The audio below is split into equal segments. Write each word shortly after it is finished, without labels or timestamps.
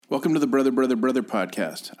Welcome to the Brother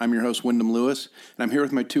podcast. I'm your host, Wyndham Lewis, and I'm here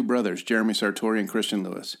with my two brothers, Jeremy Sartori and Christian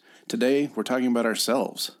Lewis. Today, we're talking about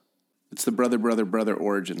ourselves. It's the Brother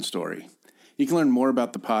origin story. You can learn more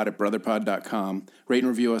about the pod at brotherpod.com, rate and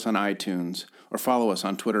review us on iTunes, or follow us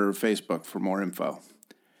on Twitter or Facebook for more info.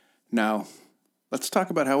 Now, let's talk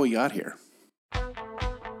about how we got here.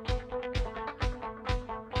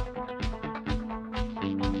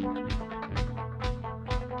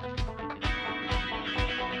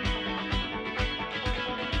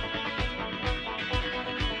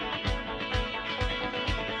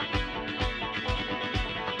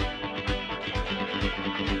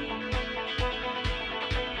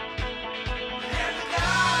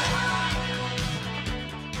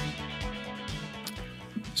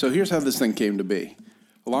 So here's how this thing came to be.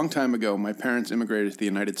 A long time ago, my parents immigrated to the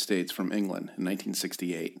United States from England in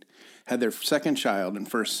 1968, had their second child and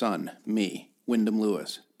first son, me, Wyndham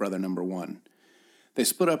Lewis, brother number one. They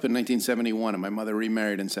split up in 1971 and my mother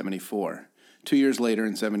remarried in 74. 2 years later,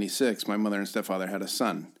 in 76, my mother and stepfather had a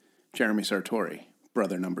son, Jeremy Sartori,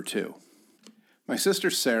 brother number two. My sister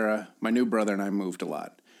Sarah, my new brother, and I moved a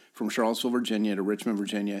lot. From Charlottesville, Virginia to Richmond,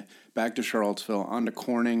 Virginia, back to Charlottesville, on to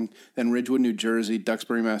Corning, then Ridgewood, New Jersey,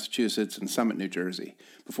 Duxbury, Massachusetts, and Summit, New Jersey,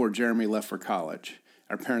 before Jeremy left for college.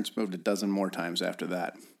 Our parents moved a dozen more times after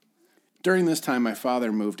that. During this time, my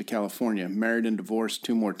father moved to California, married and divorced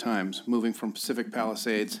 2 more times, moving from Pacific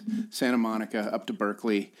Palisades, Santa Monica, up to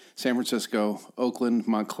Berkeley, San Francisco, Oakland,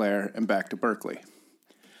 Montclair, and back to Berkeley.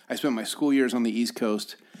 I spent my school years on the East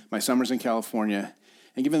Coast, my summers in California,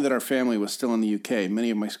 and given that our family was still in the UK, many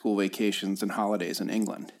of my school vacations and holidays in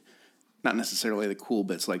England. Not necessarily the cool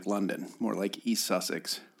bits like London, more like East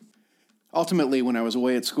Sussex. Ultimately, when I was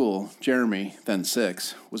away at school, Jeremy, then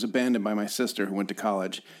 6, was abandoned by my sister who went to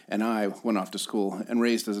college, and I went off to school and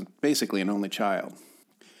raised as basically an only child.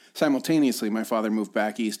 Simultaneously, my father moved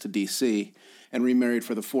back east to D.C. and remarried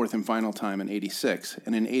for the 4th and final time in 86,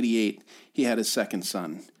 and in 88, he had his second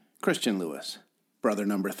son, Christian Lewis, brother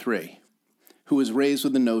number 3. Who was raised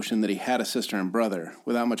with the notion that he had a sister and brother,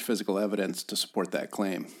 without much physical evidence to support that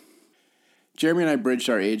claim. Jeremy and I bridged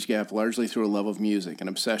our age gap largely through a love of music, an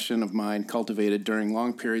obsession of mine cultivated during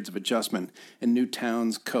long periods of adjustment in new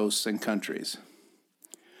towns, coasts, and countries.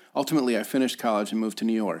 Ultimately, I finished college and moved to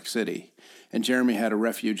New York City, and Jeremy had a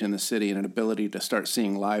refuge in the city and an ability to start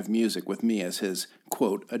seeing live music with me as his,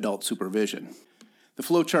 quote, adult supervision. The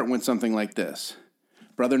flowchart went something like this.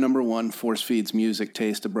 Brother number 1 force-feeds music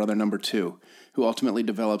taste to brother number 2, who ultimately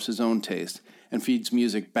develops his own taste and feeds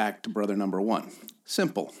music back to brother number 1.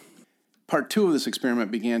 Simple. Part 2 of this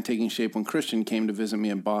experiment began taking shape when Christian came to visit me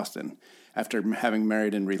in Boston after having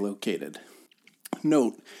married and relocated.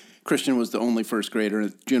 Note, Christian was the only first grader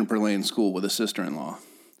at Juniper Lane School with a sister-in-law.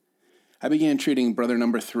 I began treating brother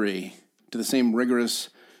number 3 to the same rigorous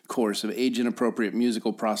course of age-inappropriate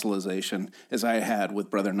musical proselytization as I had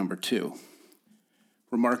with brother number 2.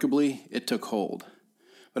 Remarkably, it took hold.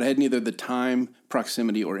 But I had neither the time,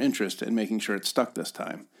 proximity, or interest in making sure it stuck this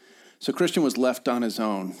time. So Christian was left on his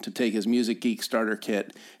own to take his Music Geek starter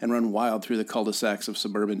kit and run wild through the cul-de-sacs of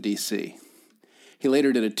suburban D.C. He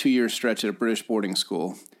later did a 2-year stretch at a British boarding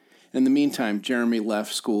school. In the meantime, Jeremy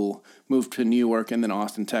left school, moved to New York and then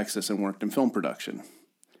Austin, Texas, and worked in film production.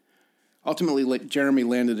 Ultimately, Jeremy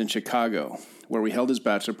landed in Chicago, where we held his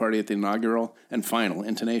bachelor party at the inaugural and final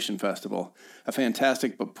Intonation Festival, a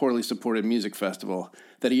fantastic but poorly supported music festival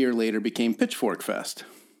that a year later became Pitchfork Fest.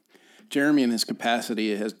 Jeremy, in his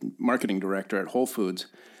capacity as marketing director at Whole Foods,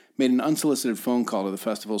 made an unsolicited phone call to the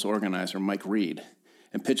festival's organizer, Mike Reed,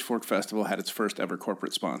 and Pitchfork Festival had its first ever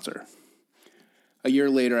corporate sponsor. A year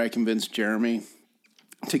later, I convinced Jeremy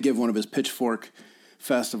to give one of his Pitchfork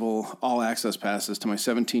Festival all-access passes to my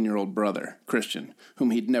 17-year-old brother, Christian, whom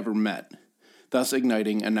he'd never met, thus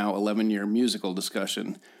igniting a now 11-year musical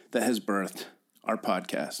discussion that has birthed our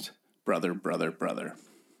podcast, Brother. Brother, brother, brother.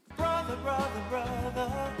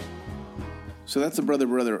 So that's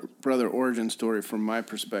the brother origin story from my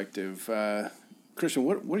perspective. Christian,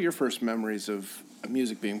 what are your first memories of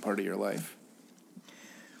music being part of your life?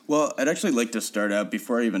 Well, I'd actually like to start out,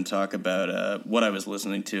 before I even talk about what I was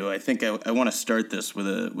listening to, I think I want to start this with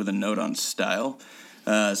a note on style,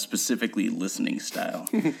 specifically listening style.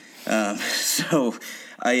 So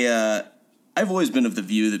I've always been of the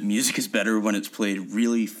view that music is better when it's played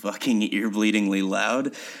really fucking ear-bleedingly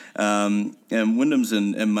loud. And Wyndham's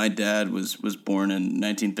and my dad was born in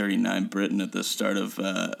 1939 Britain at the start of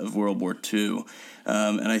World War II.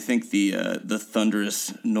 And I think the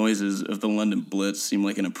thunderous noises of the London Blitz seem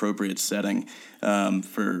like an appropriate setting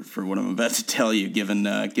for what I'm about to tell you, given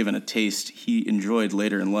a taste he enjoyed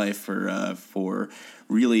later in life for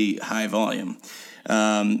really high volume.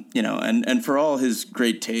 And for all his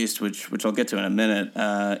great taste, which I'll get to in a minute,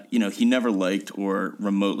 he never liked or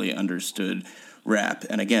remotely understood rap.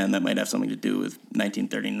 And again, that might have something to do with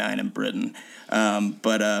 1939 in Britain.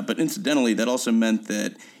 But incidentally, that also meant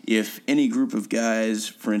that if any group of guys,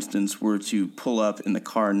 for instance, were to pull up in the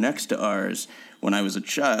car next to ours when I was a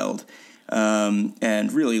child,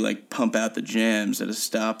 and really like pump out the jams at a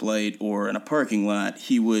stoplight or in a parking lot,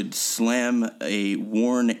 he would slam a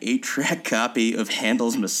worn 8-track copy of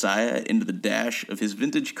Handel's Messiah into the dash of his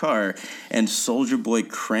vintage car and Soulja Boy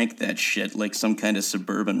crank that shit like some kind of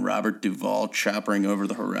suburban Robert Duvall choppering over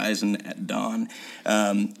the horizon at dawn.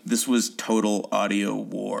 This was total audio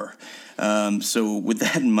war. So with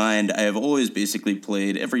that in mind, I have always basically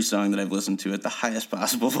played every song that I've listened to at the highest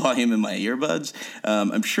possible volume in my earbuds.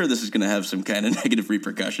 I'm sure this is going to have some kind of negative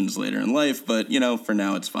repercussions later in life, but, for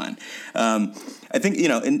now it's fine. I think,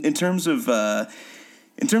 in terms of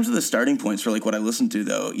the starting points for like what I listened to,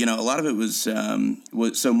 though, a lot of it was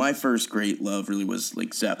so my first great love really was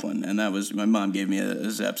like Zeppelin, and that was my mom gave me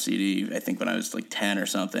a Zepp CD I think when I was like 10 or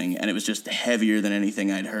something, and it was just heavier than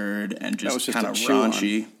anything I'd heard and just kind of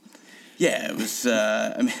raunchy. Yeah, it was.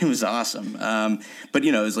 It was awesome. But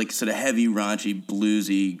it was like sort of heavy, raunchy,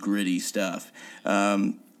 bluesy, gritty stuff.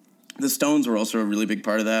 The Stones were also a really big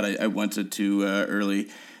part of that. I went to two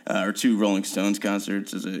Rolling Stones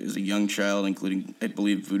concerts as a young child, including, I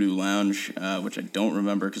believe, Voodoo Lounge, which I don't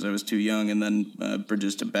remember because I was too young, and then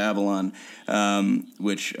Bridges to Babylon,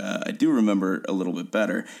 which I do remember a little bit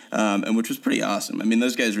better, and which was pretty awesome. I mean,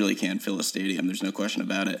 those guys really can fill a stadium. There's no question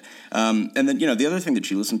about it. And then, the other thing that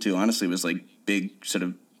she listened to, honestly, was like big sort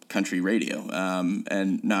of country radio,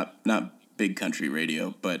 and not big country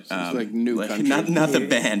radio, but like new country, not the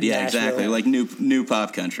band. Yeah, exactly, like new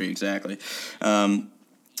pop country, exactly.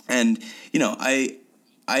 And I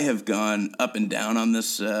have gone up and down on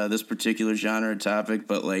this particular genre topic,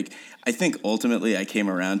 but like I think ultimately I came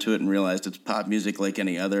around to it and realized it's pop music like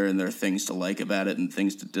any other, and there are things to like about it and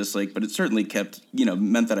things to dislike. But it certainly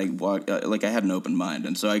meant that I had an open mind,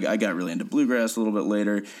 and so I got really into bluegrass a little bit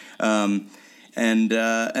later, and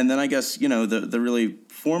then I guess the really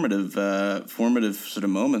formative sort of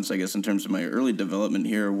moments, I guess, in terms of my early development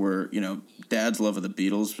here were, Dad's love of the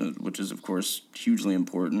Beatles, which is, of course, hugely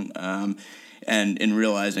important, and in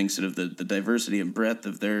realizing sort of the diversity and breadth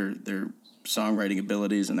of their songwriting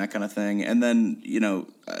abilities and that kind of thing. And then,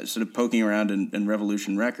 sort of poking around in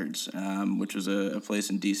Revolution Records, which was a place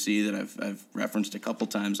in D.C. that I've referenced a couple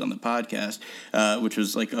times on the podcast, which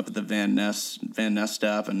was like up at the Van Ness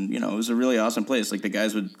stop. And, it was a really awesome place. Like the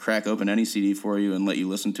guys would crack open any CD for you and let you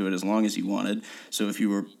listen to it as long as you wanted. So if you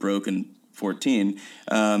were broke 14,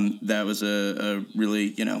 that was a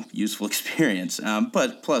really, useful experience.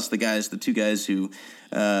 But plus the two guys who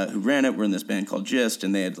ran it were in this band called Gist,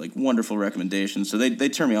 and they had like wonderful recommendations. So they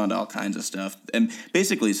turned me on to all kinds of stuff. And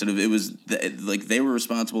basically sort of it was like they were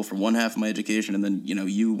responsible for one half of my education, and then,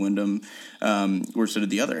 you, Wyndham, were sort of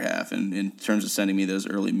the other half in terms of sending me those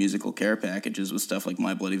early musical care packages with stuff like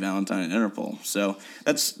My Bloody Valentine and Interpol. So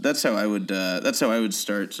that's how I would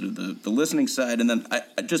start sort of the listening side. And then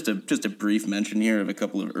just a brief mention here of a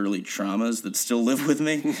couple of early traumas that still live with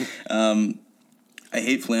me. I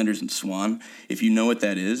hate Flanders and Swan. If you know what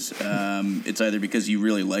that is, it's either because you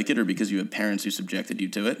really like it or because you have parents who subjected you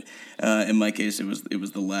to it. In my case, it was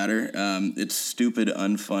the latter. It's stupid,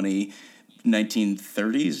 unfunny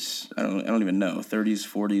 1930s. I don't even know, 30s,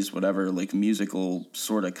 40s, whatever, like musical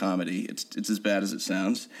sort of comedy. It's as bad as it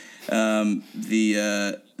sounds.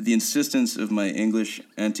 The insistence of my English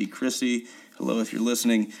Auntie Chrissy, hello if you're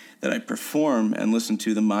listening, that I perform and listen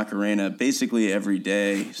to the Macarena basically every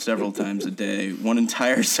day, several times a day, one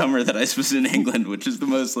entire summer that I was in England, which is the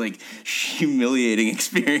most like humiliating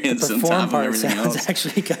experience on top of everything else. Sounds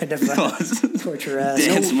actually kind of torture-esque.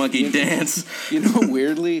 Dance, monkey, dance.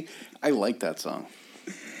 Weirdly, I like that song.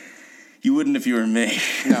 You wouldn't if you were me.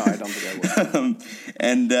 No, I don't think I would.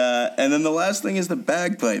 And then the last thing is the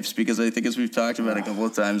bagpipes, because I think as we've talked about a couple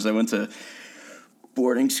of times, I went to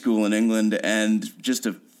boarding school in England, and just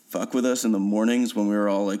to fuck with us in the mornings when we were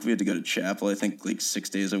all like, we had to go to chapel, I think like 6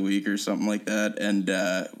 days a week or something like that. And,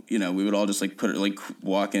 we would all just like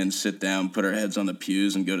walk in, sit down, put our heads on the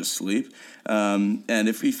pews and go to sleep. And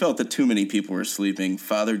if we felt that too many people were sleeping,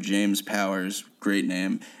 Father James Powers, great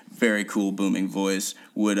name, very cool booming voice,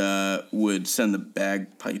 would send the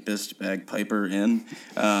bagpiper in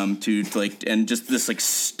to like, and just this like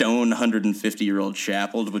stone 150-year-old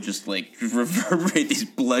chapel would just like reverberate these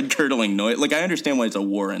blood curdling noise. Like I understand why it's a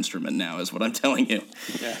war instrument now, is what I'm telling you.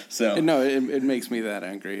 Yeah. So no, it makes me that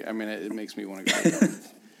angry. I mean, it makes me want to go to bed.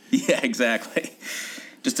 Yeah, exactly.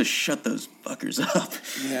 Just to shut those fuckers up.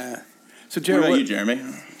 Yeah. So, What Jared, about you, Jeremy?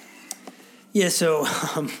 Yeah, so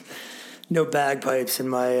no bagpipes in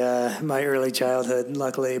my early childhood,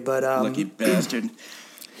 luckily. But Lucky bastard.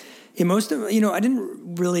 yeah, most of I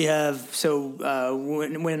didn't really have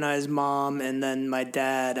when I was mom and then my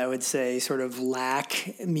dad, I would say sort of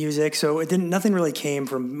lack music. So it didn't nothing really came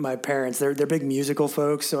from my parents. They're big musical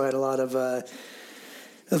folks, so I had a lot of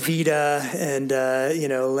Evita and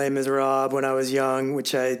Les Miserables when I was young,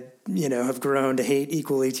 which I have grown to hate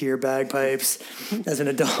equally to your bagpipes as an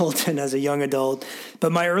adult and as a young adult.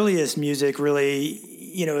 But my earliest music really,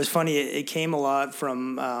 it was funny. It came a lot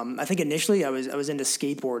from. I think initially I was into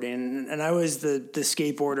skateboarding, and I was the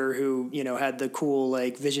skateboarder who had the cool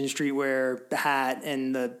like Vision Streetwear hat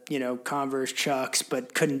and the Converse Chucks,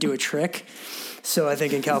 but couldn't do a trick. So I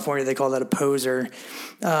think in California they call that a poser.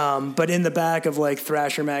 But in the back of like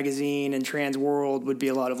Thrasher magazine and Trans World would be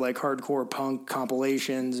a lot of like hardcore punk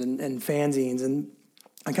compilations and fanzines. And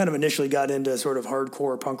I kind of initially got into sort of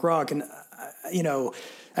hardcore punk rock. And,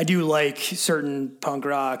 I do like certain punk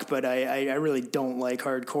rock, but I really don't like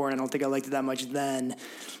hardcore. And I don't think I liked it that much then.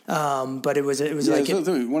 But it was like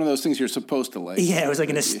one of those things you're supposed to like. Yeah, it was like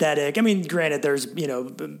an aesthetic. I mean, granted, there's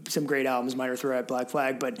some great albums, Minor Threat, Black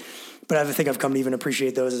Flag, but I think I've come to even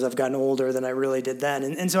appreciate those as I've gotten older than I really did then.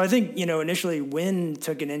 And so I think initially Wynn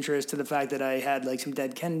took an interest to the fact that I had like some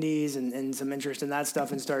Dead Kennedys and some interest in that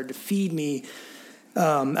stuff and started to feed me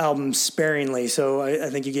albums sparingly. So I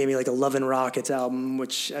think you gave me like a Love and Rockets album,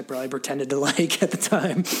 which I probably pretended to like at the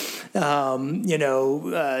time.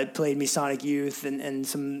 Played me Sonic Youth and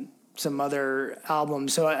some other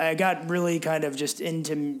albums. So I got really kind of just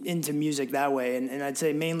into music that way. And I'd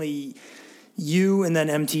say mainly you and then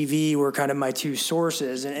MTV were kind of my two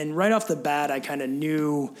sources. And right off the bat, I kind of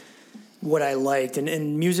knew what I liked.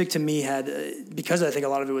 And music to me had, because I think a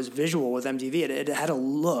lot of it was visual with MTV, it had a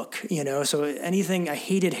look, So anything, I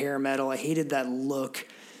hated hair metal. I hated that look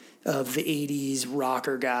of the 80s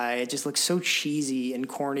rocker guy. It just looked so cheesy and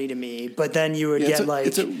corny to me. But then you would get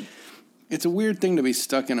like... It's a weird thing to be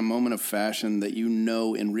stuck in a moment of fashion that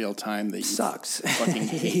in real time that you sucks. Fucking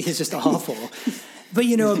hate. It's just awful. But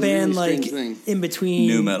a band really like thing. in between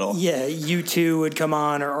Nu metal. Yeah, U2 would come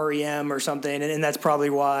on or REM or something, and that's probably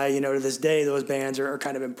why to this day those bands are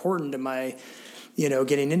kind of important to my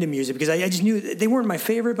getting into music, because I just knew they weren't my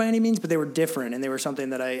favorite by any means, but they were different, and they were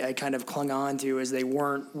something that I kind of clung on to as they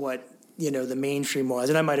weren't what the mainstream was.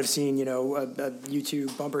 And I might have seen a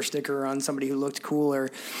U2 bumper sticker on somebody who looked cooler.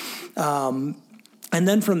 And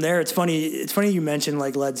then from there, it's funny you mentioned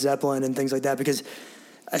like Led Zeppelin and things like that, because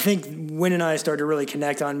I think Wynn and I started to really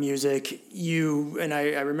connect on music. You and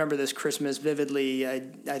I remember this Christmas vividly. I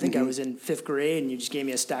think I was in 5th grade, and you just gave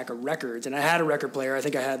me a stack of records. And I had a record player. I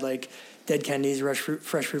think I had like Dead Kennedys, Fresh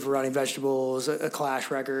Fruit for Rotting Vegetables, a Clash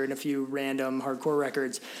record, and a few random hardcore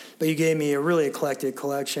records. But you gave me a really eclectic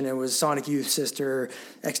collection. It was Sonic Youth, Sister,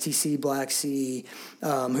 XTC, Black Sea,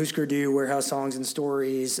 Husker Du, Warehouse Songs and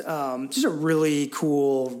Stories. Just a really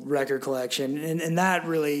cool record collection. And that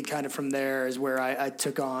really kind of from there is where I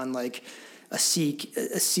took on like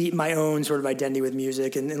my own sort of identity with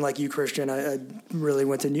music. And like you, Christian, I really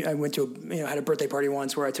went to had a birthday party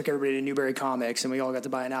once where I took everybody to Newberry Comics, and we all got to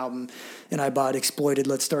buy an album, and I bought Exploited,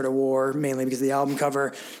 Let's Start a War, mainly because of the album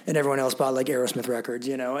cover, and everyone else bought like Aerosmith records,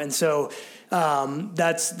 and so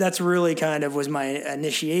that's really kind of was my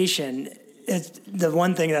initiation. It's the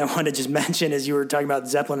one thing that I wanted to just mention is you were talking about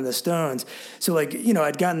Zeppelin and the Stones. So like,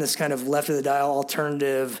 I'd gotten this kind of left of the dial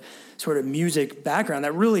alternative sort of music background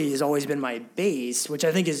that really has always been my base, which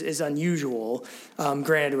I think is unusual.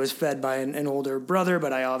 Granted, it was fed by an older brother,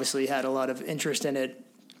 but I obviously had a lot of interest in it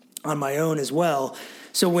on my own as well.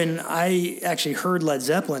 So when I actually heard Led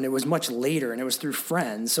Zeppelin, it was much later, and it was through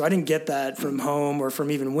friends. So I didn't get that from home or from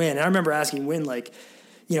even Wynn. And I remember asking Wynn, like,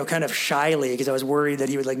 kind of shyly, because I was worried that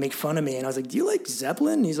he would like make fun of me. And I was like, "Do you like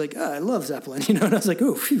Zeppelin?" And he's like, "I love Zeppelin," And I was like,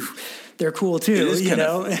 "Oh, phew, they're cool too," But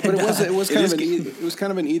it was kind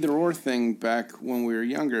of an either or thing back when we were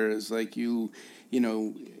younger. It's like you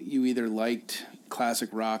either liked classic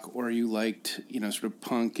rock or you liked sort of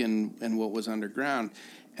punk and what was underground.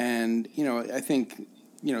 And I think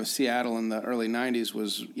Seattle in the early '90s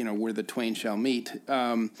was where the twain shall meet.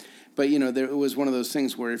 But it was one of those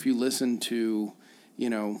things where if you listened to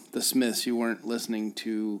the Smiths, you weren't listening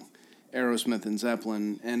to Aerosmith and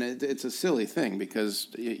Zeppelin, and it's a silly thing because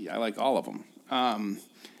I like all of them.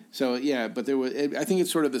 But there was. I think it's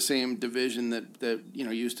sort of the same division that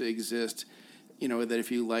used to exist. That if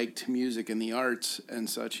you liked music and the arts and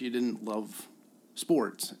such, you didn't love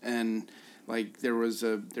sports. And Like there was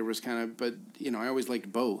kind of, but I always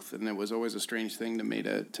liked both, and it was always a strange thing to me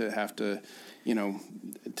to have to,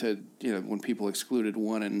 when people excluded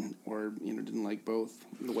one or didn't like both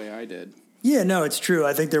the way I did. Yeah, no, it's true.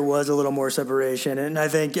 I think there was a little more separation, and I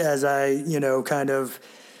think as I kind of,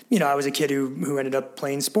 I was a kid who ended up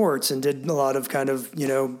playing sports and did a lot of kind of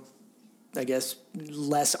I guess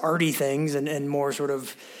less arty things and more sort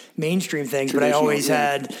of mainstream things, but I always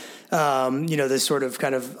had, this sort of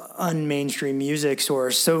kind of unmainstream music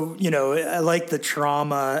source. So, I like the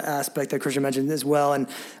trauma aspect that Christian mentioned as well. And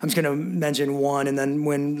I'm just going to mention one and then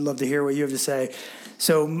love to hear what you have to say.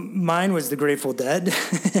 So mine was the Grateful Dead.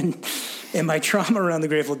 And my trauma around the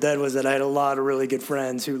Grateful Dead was that I had a lot of really good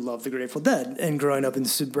friends who loved the Grateful Dead. And growing up in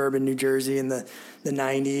suburban New Jersey in the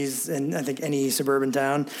 90s, and I think any suburban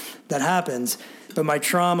town, that happens. But my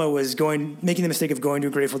trauma was making the mistake of going to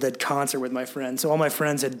a Grateful Dead concert with my friends. So all my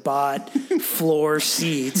friends had bought floor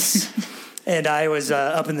seats, and I was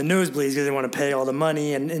up in the nosebleeds because they didn't want to pay all the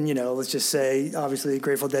money. And let's just say, obviously,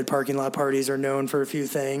 Grateful Dead parking lot parties are known for a few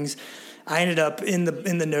things. I ended up in the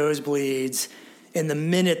nosebleeds. And the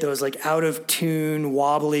minute those like out of tune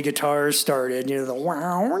wobbly guitars started, the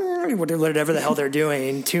wow, whatever the hell they're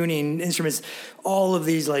doing, tuning instruments, all of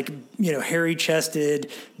these like hairy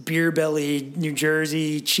chested, beer bellied New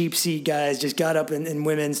Jersey cheap seat guys just got up and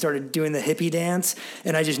women started doing the hippie dance,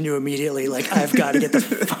 and I just knew immediately like I've got to get the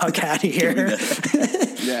fuck out of here.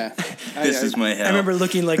 Yeah. This is my hell. I remember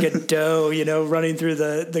looking like a doe, running through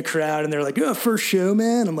the crowd, and they're like, "Oh, first show,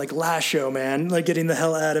 man." I'm like, "Last show, man." Like getting the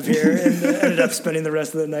hell out of here, and ended up spending the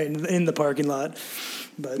rest of the night in the parking lot.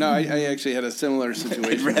 But no, I actually had a similar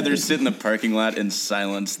situation. I'd rather sit in the parking lot in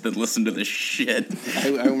silence than listen to this shit. I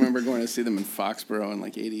remember going to see them in Foxborough in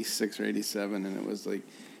like 86 or 87, and it was like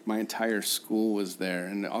my entire school was there,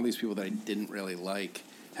 and all these people that I didn't really like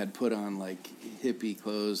had put on like hippie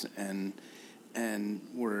clothes and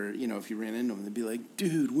were, if you ran into them, they'd be like,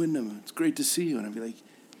 "Dude, Wyndham, it's great to see you." And I'd be like,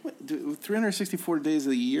 "What? Dude, 364 days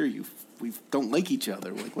of the year, we don't like each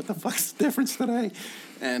other. Like, what the fuck's the difference today?"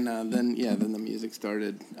 And then the music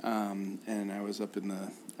started, and I was up in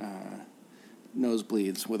the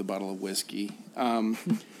nosebleeds with a bottle of whiskey.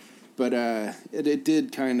 But it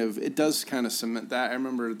does kind of cement that. I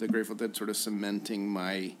remember the Grateful Dead sort of cementing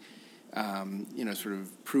my, sort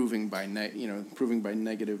of proving by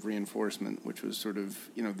negative reinforcement, which was sort of,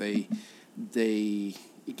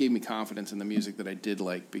 it gave me confidence in the music that I did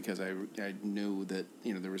like, because I knew that,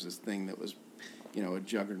 there was this thing that was, a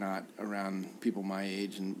juggernaut around people my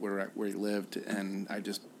age and where he lived, and I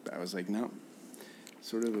was like, no,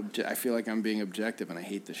 sort of, I feel like I'm being objective, and I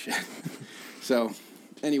hate this shit. So,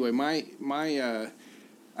 anyway,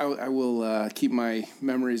 I will keep my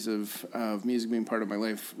memories of music being part of my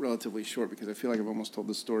life relatively short, because I feel like I've almost told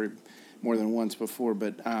this story more than once before.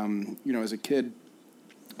 But, as a kid,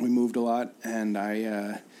 we moved a lot, and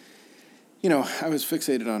I was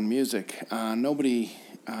fixated on music. Nobody,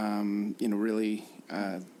 really,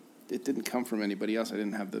 it didn't come from anybody else. I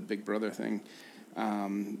didn't have the big brother thing.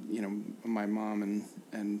 My mom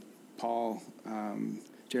and Paul,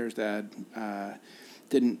 Jared's dad,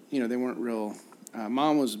 didn't, they weren't real.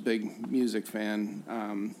 Mom was a big music fan.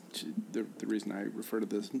 The reason I refer to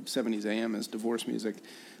the 70s AM as divorce music,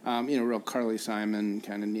 real Carly Simon,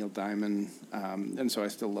 kind of Neil Diamond, and so I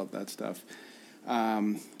still love that stuff.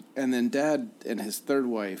 And then Dad and his third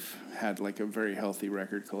wife had like a very healthy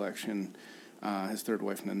record collection. His third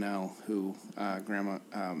wife, Nanelle, who Grandma,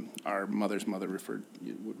 our mother's mother,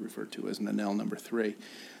 would refer to as Nanelle number 3.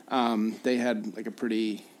 They had like a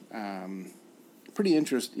pretty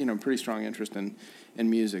strong interest in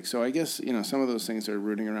music. So I guess, some of those things are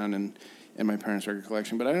rooting around in my parents' record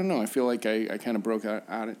collection. But I don't know. I feel like I kind of broke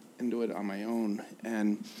out into it on my own.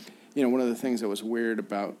 And, one of the things that was weird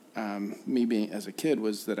about me being as a kid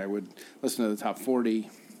was that I would listen to the Top 40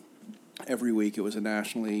 every week. It was a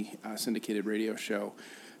nationally syndicated radio show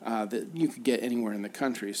that you could get anywhere in the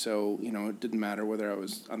country. So, it didn't matter whether I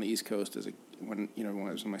was on the East Coast when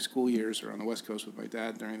I was in my school years, or on the West Coast with my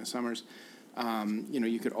dad during the summers.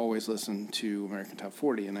 You could always listen to American Top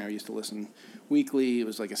 40, and I used to listen weekly. It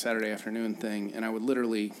was like a Saturday afternoon thing, and I would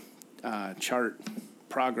literally chart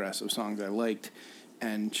progress of songs I liked,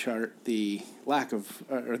 and chart the lack of,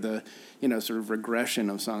 or the, sort of regression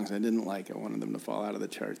of songs I didn't like. I wanted them to fall out of the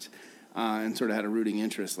charts, and sort of had a rooting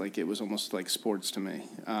interest. Like, it was almost like sports to me,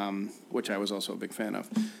 which I was also a big fan of.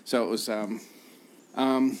 So it was,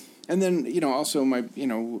 and then, also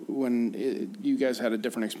when you guys had a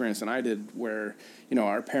different experience than I did, where,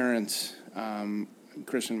 our parents,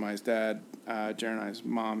 Christian, my dad, Jared and I's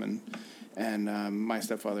mom, and my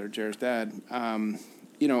stepfather, Jared's dad,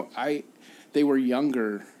 they were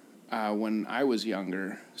younger when I was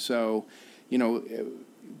younger. So,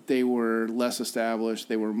 they were less established.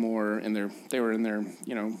 They were more in their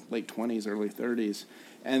late 20s, early 30s,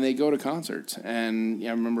 and they go to concerts. And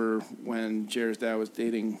I remember when Jared's dad was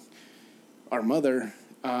dating our mother.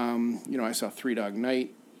 I saw Three Dog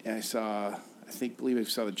Night. I believe I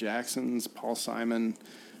saw the Jacksons, Paul Simon,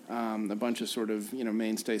 a bunch of sort of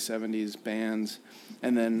mainstay 70s bands.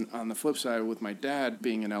 And then on the flip side, with my dad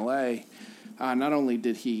being in L.A., not only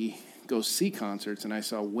did he go see concerts, and I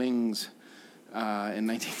saw Wings in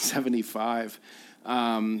 1975.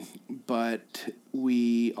 But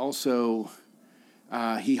we also,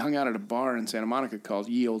 he hung out at a bar in Santa Monica called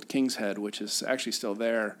Ye Old King's Head, which is actually still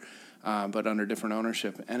there, but under different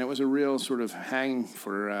ownership. And it was a real sort of hang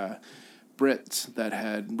for Brits that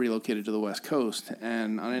had relocated to the West Coast.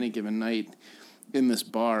 And on any given night in this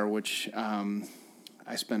bar, which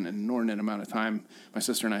I spent an inordinate amount of time, my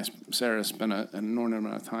sister and I, Sarah, spent an inordinate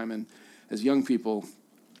amount of time in as young people.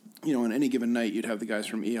 On any given night, you'd have the guys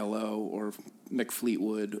from ELO or Mick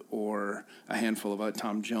Fleetwood or a handful of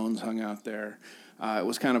Tom Jones hung out there. It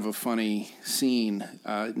was kind of a funny scene.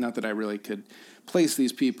 Not that I really could place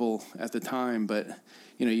these people at the time, but,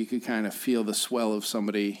 you could kind of feel the swell of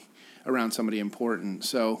somebody around somebody important.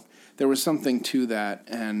 So there was something to that.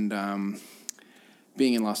 And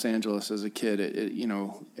being in Los Angeles as a kid,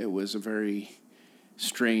 it was a very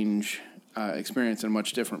strange experience and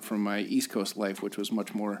much different from my East Coast life, which was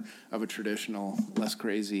much more of a traditional, less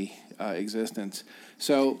crazy existence.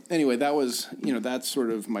 So anyway, that was, that's sort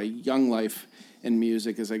of my young life in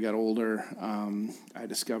music. As I got older, I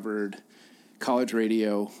discovered college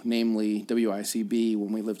radio, namely WICB,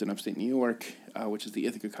 when we lived in upstate New York, which is the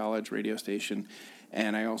Ithaca College radio station.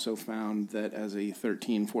 And I also found that as a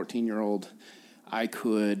 13, 14-year-old, I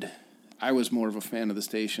was more of a fan of the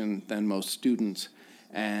station than most students.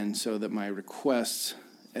 And so that my requests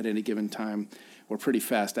at any given time were pretty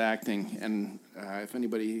fast acting. And if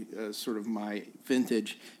anybody sort of my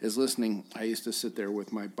vintage is listening, I used to sit there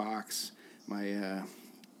with my box, my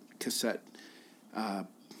cassette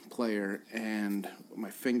player, and my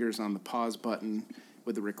fingers on the pause button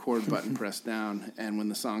with the record button pressed down. And when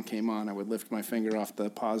the song came on, I would lift my finger off the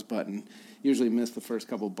pause button, usually miss the first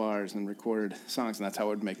couple bars, and record songs. And that's how I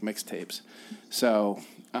would make mixtapes. So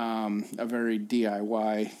a very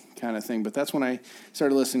DIY kind of thing. But that's when I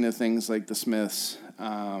started listening to things like The Smiths,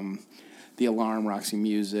 The Alarm, Roxy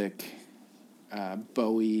Music,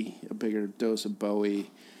 Bowie, a bigger dose of Bowie,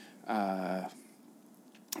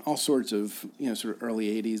 all sorts of, sort of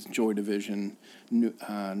early 80s, Joy Division, New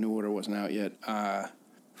Order wasn't out yet.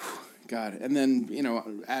 God. And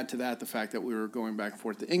then, add to that the fact that we were going back and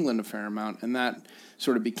forth to England a fair amount, and that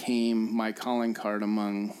sort of became my calling card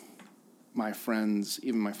among my friends,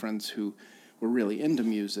 even my friends who were really into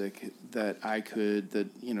music, that I could,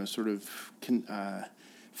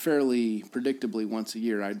 fairly predictably once a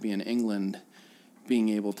year I'd be in England, being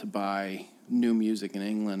able to buy new music in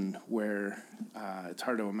England, where it's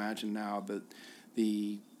hard to imagine now that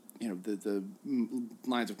the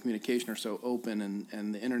lines of communication are so open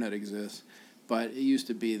and the internet exists. But it used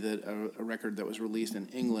to be that a record that was released in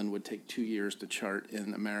England would take 2 years to chart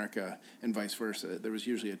in America, and vice versa. There was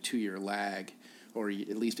usually a 2-year lag, or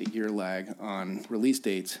at least a year lag, on release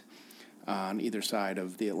dates on either side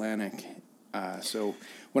of the Atlantic. So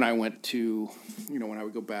when I went to, when I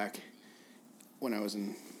would go back, when I was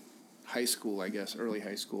in high school, I guess, early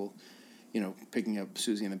high school, picking up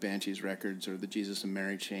Susie and the Banshees records or the Jesus and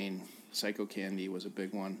Mary chain, Psycho Candy was a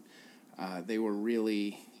big one. They were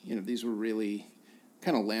really, these were really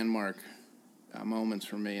kind of landmark moments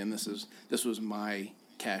for me, and this was my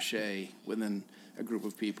cachet within a group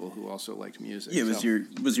of people who also liked music. Yeah,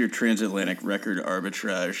 it was your transatlantic record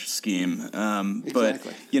arbitrage scheme.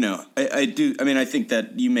 Exactly. But I think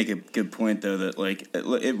that you make a good point, though, that like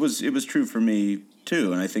it was true for me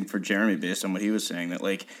too, and I think for Jeremy, based on what he was saying, that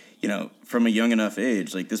like, from a young enough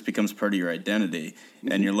age, like this becomes part of your identity,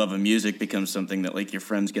 and your love of music becomes something that like your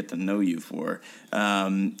friends get to know you for,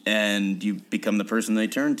 and you become the person they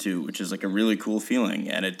turn to, which is like a really cool feeling,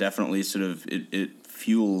 and it definitely sort of it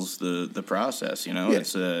fuels the process. Yeah.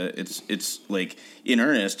 It's like in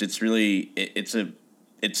earnest. It's really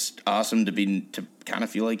it's awesome to kind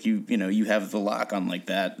of feel like you have the lock on like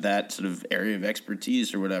that sort of area of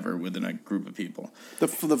expertise or whatever within a group of people. The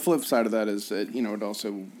flip side of that is that, it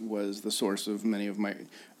also was the source of many of my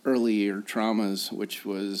earlier traumas, which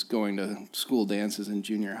was going to school dances in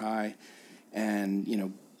junior high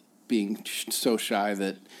and, being so shy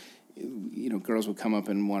that, girls would come up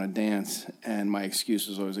and want to dance, and my excuse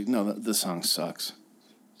was always like, no, the song sucks.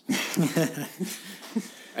 I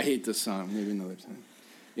hate this song, maybe another time.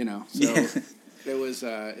 So It was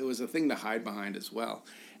a thing to hide behind as well.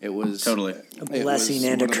 It was totally a blessing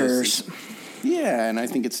and a curse. Yeah, and I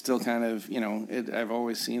think it's still kind of, I've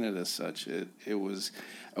always seen it as such. It was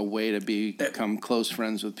a way to become close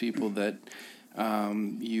friends with people that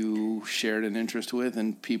you shared an interest with,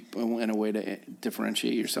 and people in a way to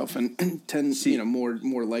differentiate yourself and tend,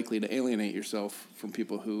 more likely to alienate yourself from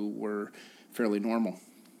people who were fairly normal.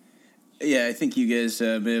 Yeah, I think you guys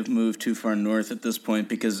may have moved too far north at this point,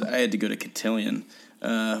 because I had to go to Cotillion,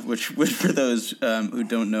 which for those who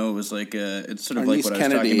don't know, was like it's sort of like what I was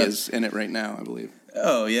Kennedy talking about. is in it right now, I believe.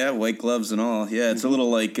 Oh yeah, white gloves and all. Yeah, it's a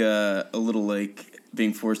little like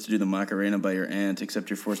being forced to do the Macarena by your aunt,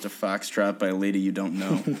 except you're forced to foxtrot by a lady you don't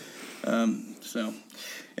know. So,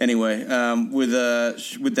 anyway, with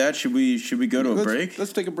that, should we go to a break?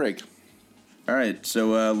 Let's take a break. All right,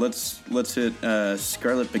 so let's hit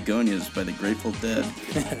Scarlet Begonias by the Grateful Dead.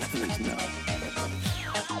 No.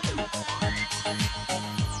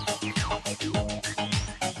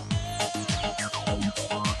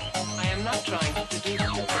 I am not trying to do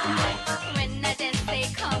When I dance, they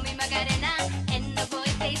call me Macarena, and the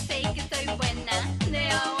boys they say que soy buena.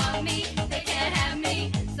 They all want me, they can't have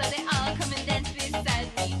me, so they all come and dance beside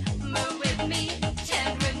me. Move with me,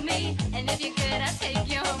 chant with me, and if you're good, I'll take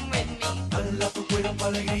you home with me. Hala tu cuerpo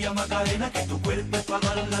alegría Macarena, que tu cuerpo es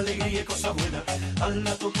para dar la alegría y cosas buenas.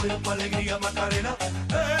 Hala tu cuerpo alegría Macarena,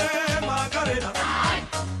 Macarena.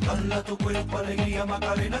 Hala tu cuerpo alegría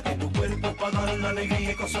Macarena, que tu cuerpo es para dar la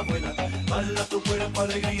alegría y cosas buenas. Hala tu cuerpo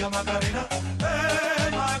alegría Macarena,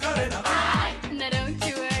 Macarena. Now don't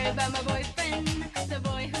you worry about my boyfriend, the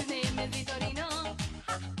boy whose name is Vitorino.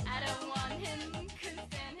 I don't want him,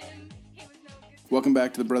 couldn't stand him, he was no good. Welcome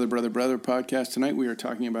back to the Brother, Brother, Brother podcast. Tonight we are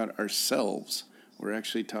talking about ourselves. We're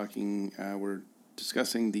actually we're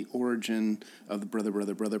discussing the origin of the Brother,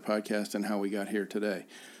 Brother, Brother podcast and how we got here today.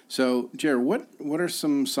 So, Jared, what are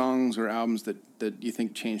some songs or albums that you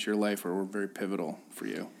think changed your life or were very pivotal for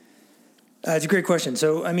you? It's a great question.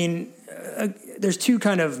 So, I mean, there's two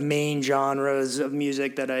kind of main genres of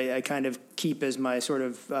music that I kind of keep as my sort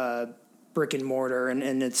of brick and mortar,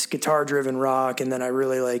 and it's guitar-driven rock, and then I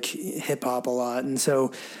really like hip-hop a lot. And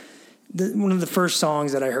so one of the first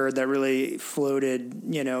songs that I heard that really floated,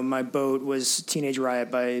 my boat was Teenage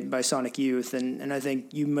Riot by Sonic Youth. And I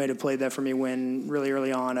think you might have played that for me really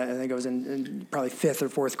early on. I think I was in probably 5th or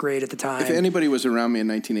 4th grade at the time. If anybody was around me in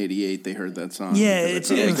 1988, they heard that song. Yeah,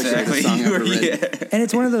 it's exactly. Song ever written. And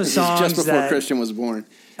it's one of those songs just before that, Christian was born.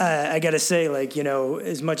 I got to say,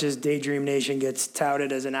 as much as Daydream Nation gets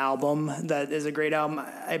touted as an album that is a great album,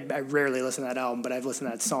 I rarely listen to that album, but I've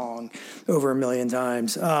listened to that song over 1 million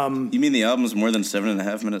times. You mean the album's more than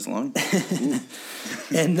 7.5 minutes long?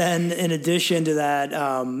 And then in addition to that,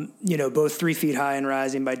 both 3 Feet High and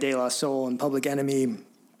Rising by De La Soul and Public Enemy's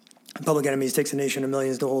Takes a Nation of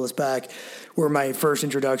Millions to Hold Us Back were my first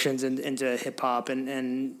introductions into hip-hop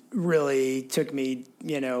and really took me,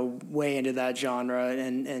 way into that genre.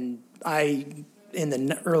 And I, in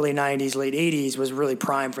the early 90s, late 80s, was really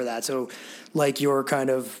primed for that. So like your kind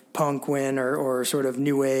of punk win or sort of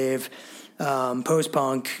new wave,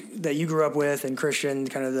 post-punk that you grew up with, and Christian,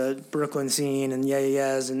 kind of the Brooklyn scene and Yeah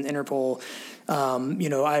Yeahs and Interpol,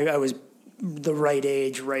 I was the right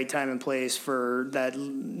age, right time and place for that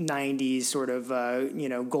 90s sort of,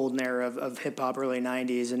 golden era of hip-hop, early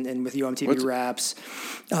 90s, and with UMTV Raps.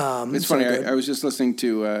 It's funny, I was just listening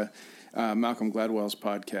to Malcolm Gladwell's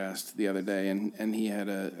podcast the other day, and he had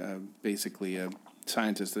basically a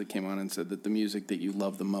scientist that came on and said that the music that you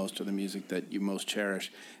love the most or the music that you most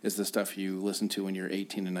cherish is the stuff you listen to when you're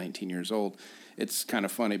 18 and 19 years old. It's kind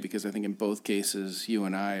of funny because I think in both cases, you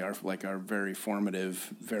and I are like our very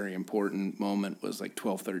formative, very important moment was like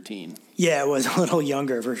 12, 13. Yeah, it was a little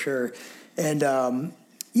younger for sure. And and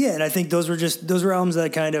I think those were albums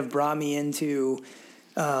that kind of brought me into,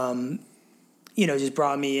 just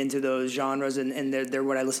brought me into those genres, and they're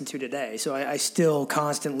what I listen to today. So I still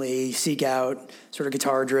constantly seek out sort of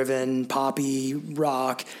guitar-driven, poppy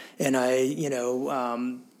rock, and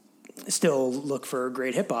I, still look for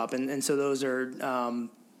great hip-hop. And so those are,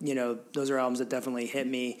 those are albums that definitely hit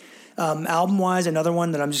me. Album-wise, another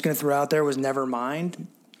one that I'm just going to throw out there was Nevermind.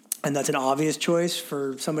 And that's an obvious choice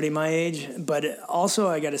for somebody my age. But also,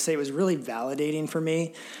 I got to say, it was really validating for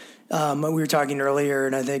me. We were talking earlier,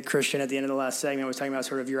 and I think Christian at the end of the last segment was talking about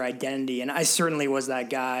sort of your identity. And I certainly was that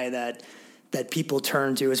guy that people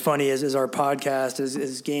turn to. As funny as our podcast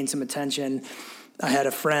has gained some attention, I had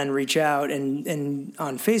a friend reach out and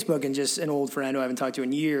on Facebook, and just an old friend who I haven't talked to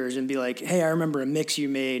in years, and be like, hey, I remember a mix you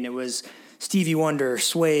made, and it was Stevie Wonder,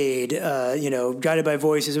 Suede, Guided by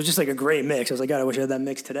Voices. It was just like a great mix. I was like, God, I wish I had that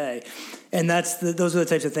mix today. And those are the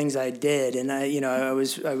types of things I did. And I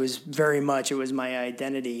was very much, it was my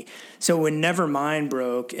identity. So when Nevermind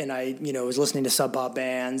broke and I, was listening to sub pop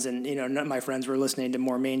bands and, none of my friends were listening to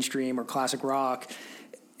more mainstream or classic rock,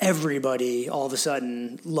 everybody all of a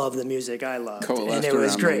sudden loved the music I loved. Coalesced and it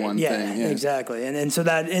was around great. the one thing, yeah. Exactly. And so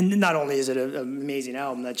and not only is it an amazing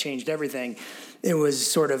album that changed everything, it was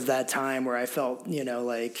sort of that time where I felt,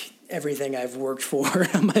 like everything I've worked for,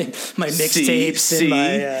 my mixtapes and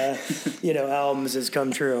my, albums has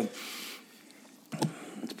come true.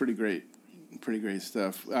 It's pretty great. Pretty great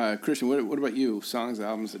stuff. Christian, what about you? Songs,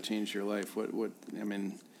 albums that changed your life?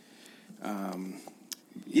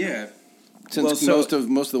 Yeah. Since most of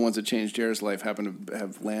the ones that changed Jared's life happen to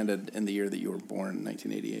have landed in the year that you were born, in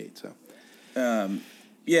 1988. So,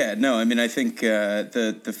 I think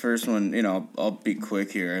the first one, I'll be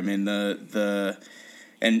quick here. I mean, the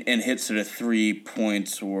hit sort of 3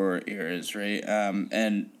 points or eras, right?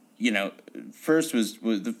 First was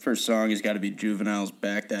the first song has got to be Juvenile's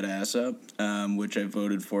 "Back That Ass Up," which I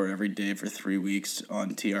voted for every day for 3 weeks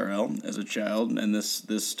on TRL as a child, and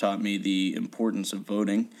this taught me the importance of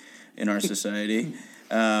voting in our society.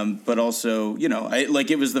 But also,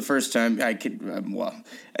 it was the first time I could,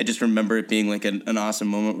 I just remember it being like an awesome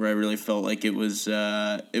moment where I really felt like it was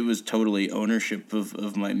totally ownership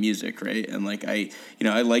of my music, right? And like, I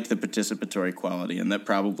liked the participatory quality, and that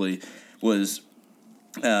probably was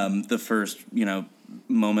the first,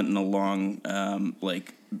 moment in a long,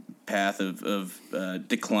 path of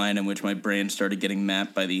decline in which my brain started getting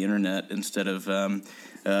mapped by the internet instead of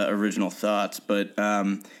original thoughts. But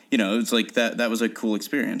it was like that was a cool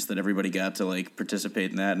experience that everybody got to like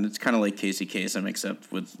participate in that, and it's kind of like Casey Kasem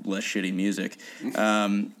except with less shitty music.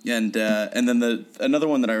 And then another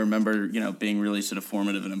one that I remember being really sort of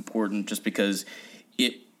formative and important just because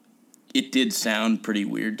it did sound pretty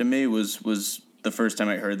weird to me was the first time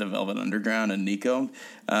I heard the Velvet Underground and Nico.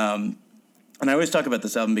 And I always talk about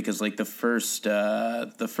this album because like the first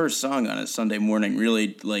song on it, Sunday Morning,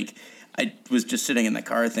 really like I was just sitting in the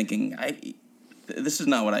car thinking, this is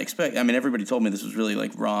not what I expect. I mean, everybody told me this was really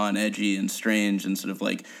like raw and edgy and strange and sort of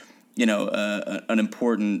like, an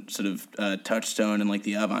important sort of touchstone in like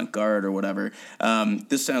the avant-garde or whatever.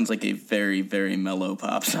 This sounds like a very, very mellow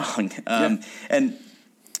pop song. And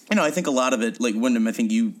I think a lot of it, like Wyndham, I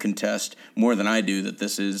think you contest more than I do that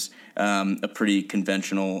this is a pretty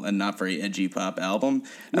conventional and not very edgy pop album.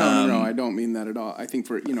 No, I don't mean that at all. I think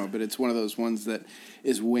but it's one of those ones that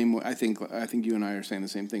is way more. I think you and I are saying the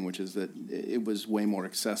same thing, which is that it was way more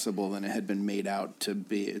accessible than it had been made out to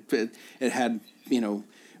be. It had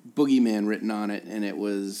Boogeyman written on it, and it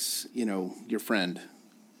was your friend.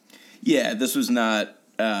 Yeah, this was not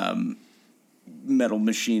Metal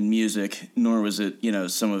Machine music, nor was it,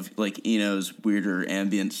 some of like Eno's weirder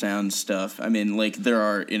ambient sound stuff. I mean, like there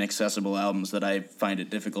are inaccessible albums that I find it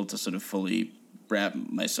difficult to sort of fully wrap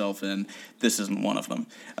myself in. This isn't one of them.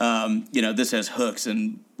 This has hooks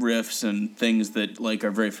and riffs and things that like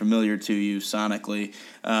are very familiar to you sonically,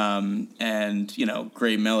 and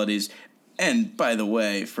great melodies. And by the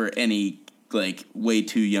way, for any like way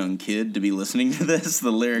too young kid to be listening to this,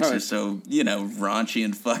 the lyrics are so raunchy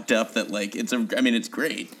and fucked up that like it's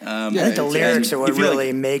great. I think the lyrics are what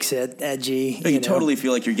really makes it edgy. You totally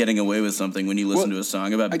feel like you're getting away with something when you listen to a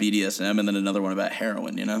song about BDSM and then another one about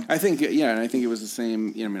heroin. I think and I think it was the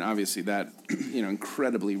same. Obviously that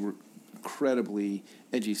incredibly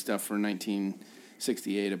edgy stuff for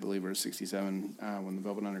 1968, I believe, or 67 when the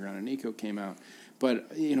Velvet Underground and Nico came out.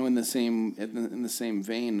 But in the same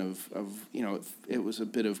vein of it was a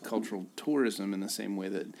bit of cultural tourism in the same way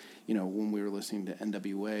that when we were listening to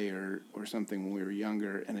NWA or something when we were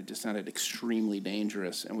younger, and it just sounded extremely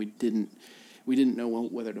dangerous, and we didn't know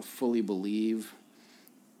whether to fully believe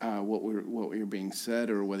what were being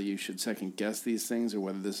said, or whether you should second guess these things, or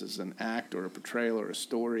whether this is an act or a portrayal or a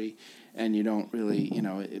story, and you don't really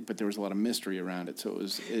but there was a lot of mystery around it, so it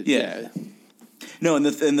was No, and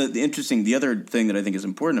the other thing that I think is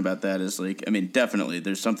important about that is like, definitely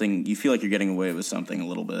there's something, you feel like you're getting away with something a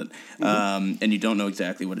little bit, and you don't know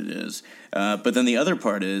exactly what it is. But then the other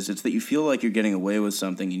part is, it's that you feel like you're getting away with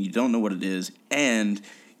something and you don't know what it is, and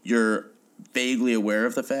you're vaguely aware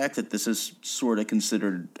of the fact that this is sort of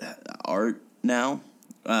considered art now.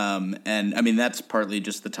 And that's partly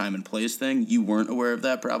just the time and place thing. You weren't aware of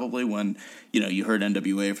that probably when, you heard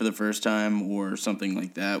NWA for the first time or something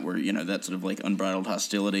like that, where, that sort of like unbridled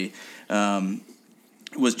hostility,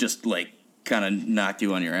 was just like kind of knocked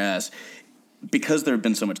you on your ass. Because there had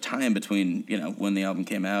been so much time between, when the album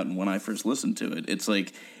came out and when I first listened to it, it's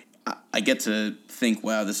like, I get to think,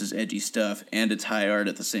 wow, this is edgy stuff, and it's high art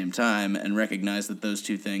at the same time, and recognize that those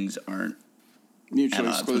two things aren't Mutually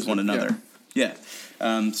at odds exclusive. with one another. Yeah.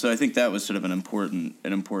 So I think that was sort of an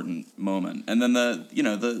important moment. And then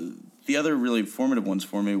the other really formative ones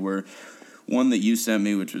for me were one that you sent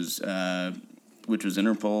me, which was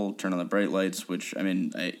Interpol, Turn on the Bright Lights, which, I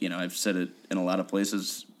mean, I've said it in a lot of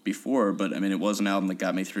places before, but I mean, it was an album that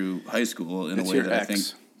got me through high school in It's a way your that X. I think,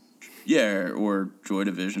 yeah, or Joy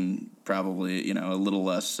Division, probably, a little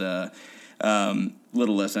less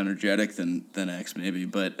energetic than X maybe,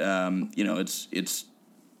 but it's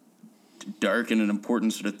dark and an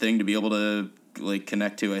important sort of thing to be able to like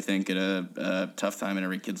connect to, I think, at a tough time in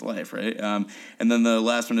every kid's life, right? And then the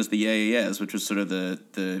last one is the Yeah Yeah Yeahs, which was sort of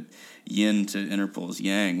the yin to Interpol's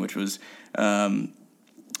yang, which was,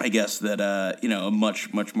 I guess that a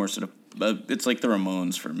much more sort of it's like the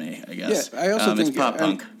Ramones for me, I guess. Yeah, I also think it's pop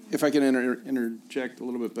punk. If I can interject a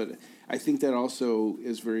little bit, but I think that also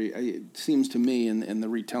is it seems to me in the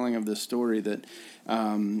retelling of this story that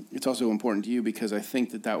it's also important to you because I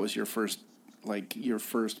think that was your first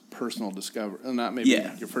personal discovery. Not maybe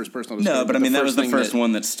your first personal discovery. No, but I mean, that was the first that,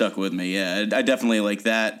 one that stuck with me. Yeah, I definitely like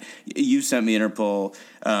that. You sent me Interpol.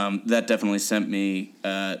 That definitely sent me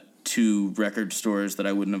to record stores that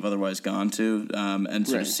I wouldn't have otherwise gone to and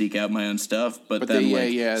sort of seek out my own stuff. But then, the Yeah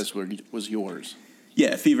Yeahs was yours.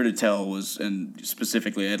 Yeah, Fever to Tell was, and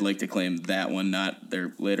specifically I'd like to claim that one, not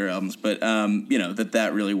their later albums, but,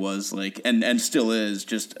 that really was like, and still is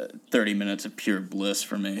just 30 minutes of pure bliss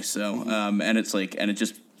for me. So, and it's like, and it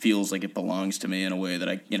just feels like it belongs to me in a way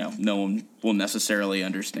that no one will necessarily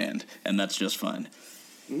understand, and that's just fine.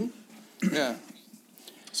 Mm-hmm. Yeah.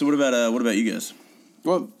 So what about you guys?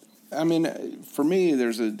 Well, I mean, for me,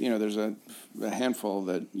 there's a handful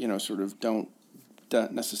that, sort of don't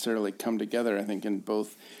necessarily come together. I think in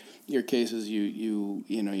both your cases, you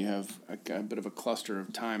have a bit of a cluster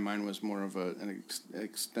of time. Mine was more of an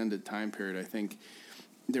extended time period. I think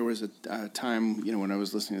there was a time, when I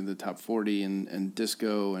was listening to the top 40 and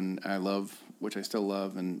disco, and I love, which I still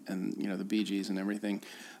love, and the Bee Gees and everything,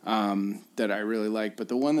 that I really like. But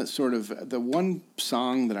the one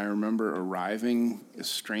song that I remember arriving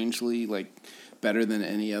strangely, like better than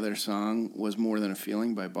any other song, was More Than a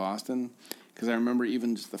Feeling by Boston. Because I remember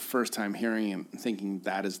even just the first time hearing him thinking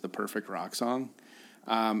that is the perfect rock song.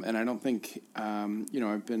 And I don't think,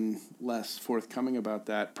 I've been less forthcoming about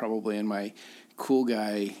that probably in my cool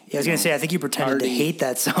guy. Yeah, I was going to say, I think you pretended to hate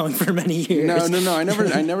that song for many years. No. I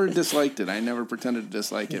never disliked it. I never pretended to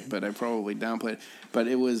dislike it, but I probably downplayed it. But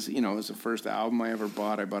it was, it was the first album I ever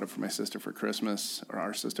bought. I bought it for my sister for Christmas, or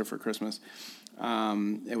our sister for Christmas.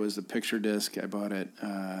 It was a picture disc. I bought it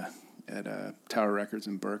at Tower Records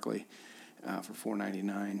in Berkeley. For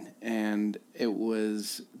 $4.99, and it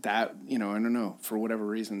was that, I don't know, for whatever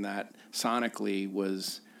reason, that sonically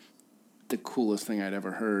was the coolest thing I'd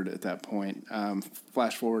ever heard at that point.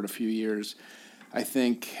 Flash forward a few years, I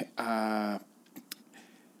think our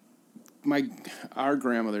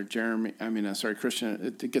grandmother,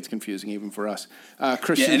 Christian, it gets confusing even for us.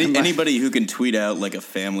 Christian, anybody who can tweet out like a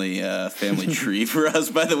family tree for us,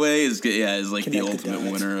 by the way, is like the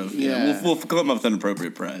ultimate winner of. We'll come up with an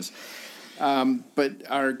appropriate prize. But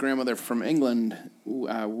our grandmother from England,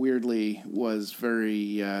 weirdly, was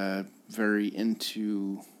very, very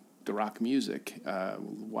into the rock music.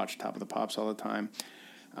 Watched Top of the Pops all the time.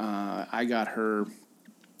 I got her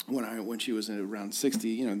when she was around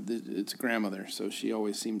 60. It's a grandmother, so she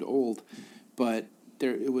always seemed old. But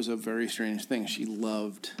it was a very strange thing. She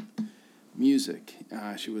loved music.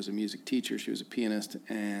 She was a music teacher. She was a pianist,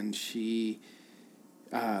 and she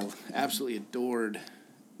absolutely adored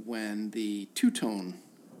when the two-tone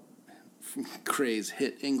craze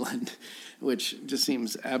hit England, which just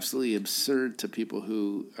seems absolutely absurd to people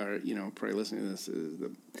who are, probably listening to this.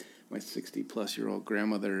 My 60-plus-year-old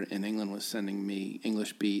grandmother in England was sending me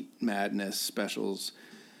English Beat, Madness, Specials,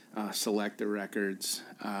 Selecta records.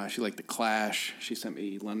 She liked The Clash. She sent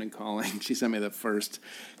me London Calling. She sent me the first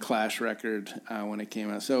Clash record when it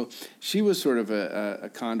came out. So she was sort of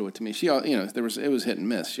a conduit to me. She, it was hit and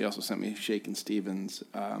miss. She also sent me Shakin' Stevens,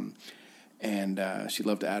 and she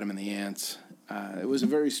loved Adam and the Ants. It was a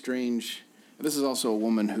very strange. This is also a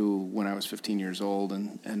woman who, when I was 15 years old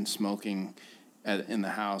and smoking in the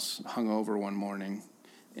house, hungover one morning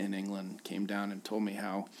in England, came down and told me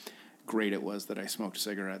how great it was that I smoked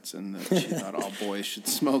cigarettes and that she thought all boys should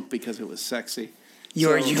smoke because it was sexy.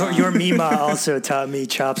 Your Mima also taught me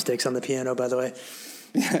chopsticks on the piano, by the way.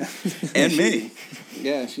 Yeah. And me.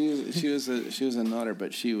 Yeah, she was a nutter,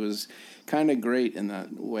 but she was kind of great in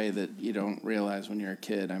that way that you don't realize when you're a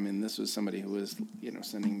kid. I mean, this was somebody who was,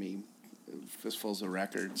 sending me fistfuls of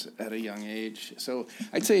records at a young age. So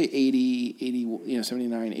I'd say 80,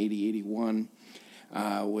 79, 80, 81,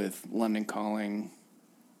 with London Calling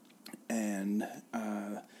and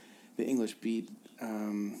the English Beat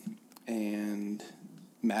and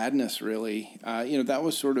Madness, really. That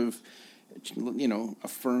was sort of,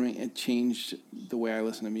 affirming. It changed the way I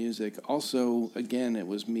listen to music. Also, again, it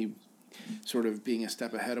was me sort of being a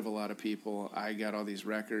step ahead of a lot of people. I got all these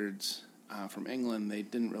records from England. They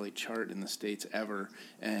didn't really chart in the States ever,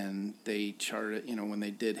 and they charted, when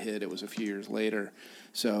they did hit, it was a few years later.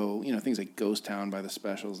 So, things like Ghost Town by the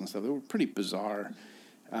Specials and stuff, they were pretty bizarre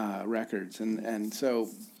records. And so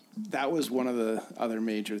that was one of the other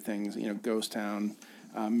major things, Ghost Town,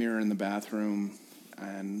 Mirror in the Bathroom,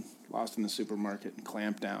 and Lost in the Supermarket and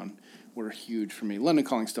Clampdown were huge for me. London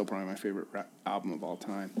Calling still probably my favorite album of all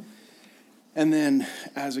time. And then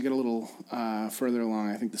as I get a little further along,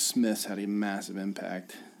 I think the Smiths had a massive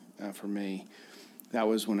impact for me. That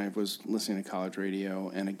was when I was listening to college radio,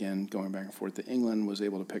 and again, going back and forth to England, was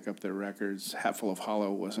able to pick up their records. Hatful of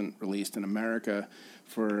Hollow wasn't released in America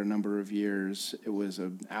for a number of years. It was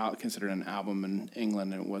considered an album in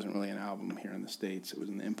England, and it wasn't really an album here in the States. It was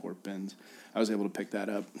in the import bins. I was able to pick that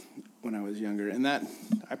up when I was younger, and that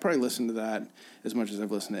I probably listened to that as much as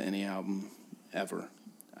I've listened to any album ever.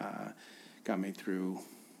 Got me through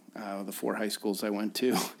the 4 high schools I went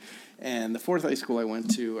to. And the 4th high school I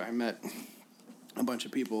went to, I met a bunch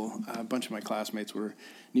of people. A bunch of my classmates were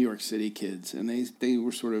New York City kids, and they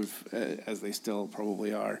were sort of, as they still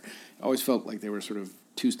probably are, always felt like they were sort of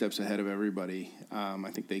 2 steps ahead of everybody.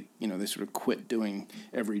 I think they sort of quit doing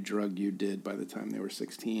every drug you did by the time they were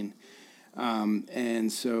 16.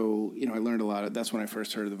 And so, I learned a lot. That's when I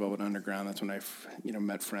first heard of the Velvet Underground. That's when I,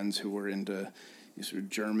 met friends who were into sort of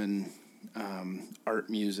German art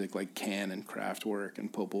music like Can and Kraftwerk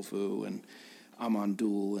and Popol Vuh and Amon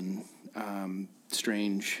Düül and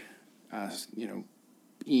Strange,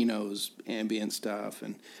 Eno's ambient stuff,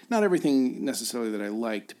 and not everything necessarily that I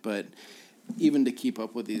liked, but even to keep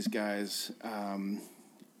up with these guys,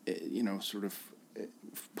 sort of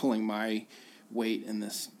pulling my weight in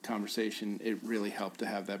this conversation, it really helped to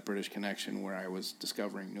have that British connection where I was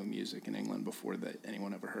discovering new music in England before that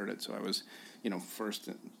anyone ever heard it. So I was, first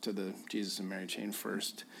to the Jesus and Mary Chain,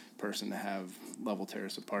 first person to have Love Will Tear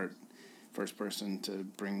Us Apart, first person to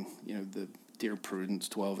bring, the Dear Prudence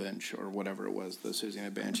 12-inch or whatever it was, the Susie and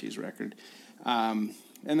the Banshees record. And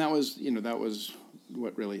that was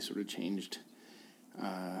what really sort of changed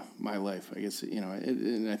my life, I guess.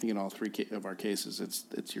 And I think in all 3 of our cases,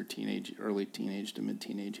 it's your early teenage to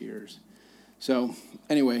mid-teenage years. So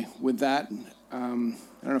anyway, with that, I don't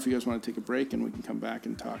know if you guys want to take a break and we can come back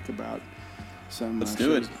and talk about some. Let's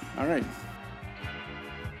do it. All right.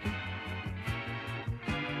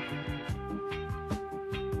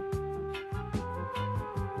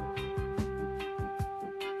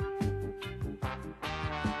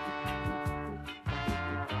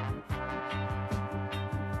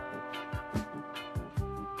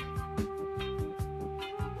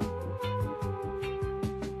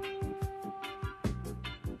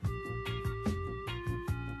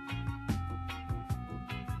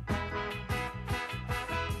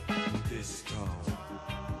 This town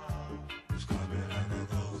is coming like a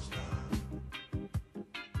ghost town.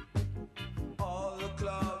 All the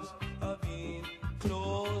clubs are being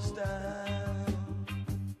closed down.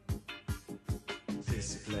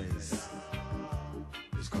 This place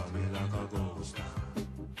is coming like a ghost town.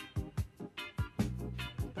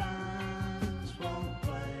 Bands won't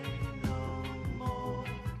play no more.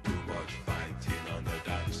 Too much fighting on the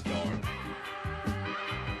dance floor.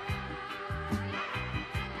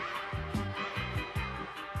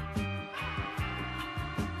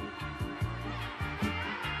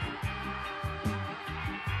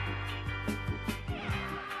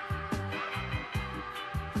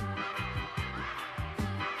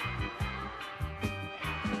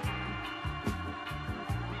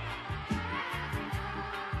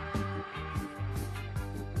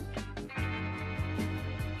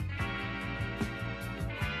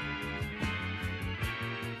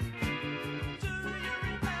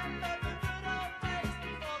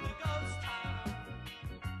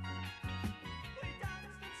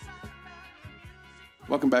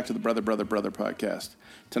 Welcome back to the Brother, Brother, Brother podcast.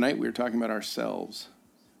 Tonight we're talking about ourselves.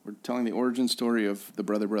 We're telling the origin story of the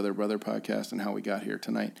Brother, Brother, Brother podcast and how we got here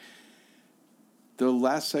tonight. The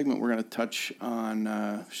last segment we're going to touch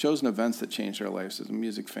on shows and events that changed our lives as a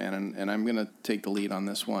music fan, and I'm going to take the lead on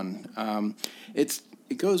this one.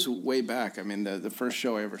 It goes way back. I mean, the first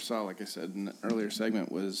show I ever saw, like I said in the earlier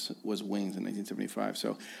segment, was Wings in 1975.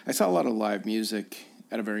 So I saw a lot of live music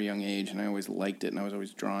at a very young age, and I always liked it, and I was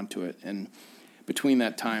always drawn to it. And between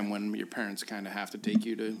that time when your parents kind of have to take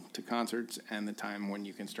you to concerts and the time when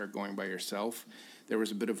you can start going by yourself, there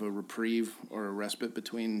was a bit of a reprieve or a respite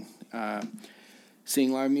between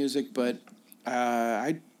seeing live music. But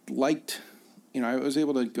I liked, I was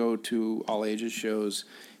able to go to all ages shows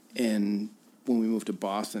when we moved to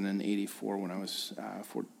Boston in '84 when I was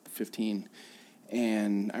 15.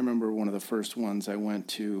 And I remember one of the first ones I went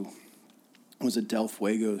to was a Del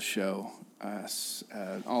Fuegos show,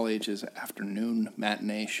 all ages afternoon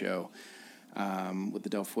matinee show with the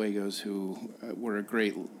Del Fuegos, who were a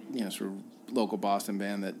great, sort of local Boston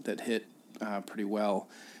band that hit pretty well.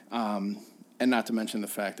 And not to mention the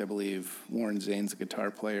fact, I believe Warren Zanes, the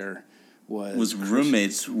guitar player, was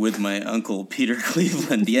roommates with my uncle Peter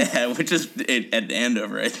Cleveland, which is at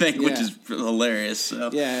Andover, I think, which is hilarious.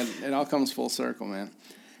 So. Yeah, it all comes full circle, man.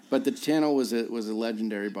 But the Channel was a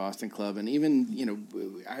legendary Boston club, and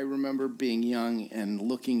even I remember being young and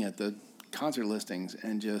looking at the concert listings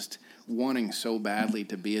and just wanting so badly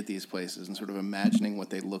to be at these places and sort of imagining what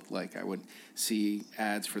they looked like. I would see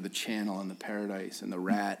ads for the Channel and the Paradise and the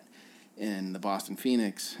Rat in the Boston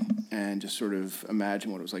Phoenix and just sort of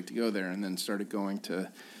imagine what it was like to go there, and then started going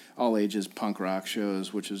to all ages punk rock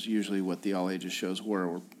shows, which is usually what the all ages shows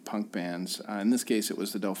were punk bands. In this case, it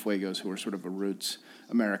was the Del Fuegos, who were sort of a roots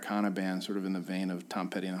Americana band, sort of in the vein of Tom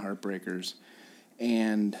Petty and the Heartbreakers.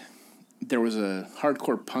 And there was a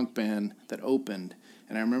hardcore punk band that opened,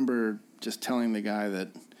 and I remember just telling the guy that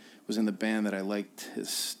was in the band that I liked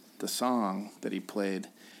the song that he played,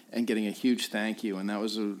 and getting a huge thank you. And that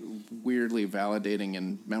was a weirdly validating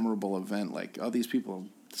and memorable event. Like, oh, these people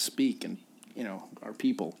speak and, are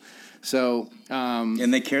people. So...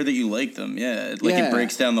 and they care that you like them, It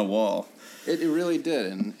breaks down the wall. It really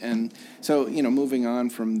did. And so, moving on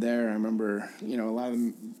from there, I remember, a lot of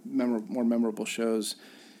more memorable shows.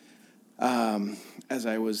 As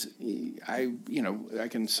I was, I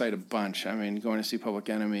can cite a bunch. I mean, going to see Public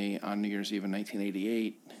Enemy on New Year's Eve in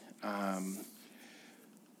 1988,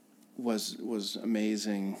 was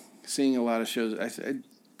amazing. Seeing a lot of shows,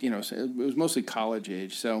 it was mostly college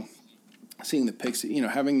age. So seeing the Pixies,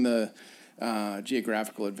 having the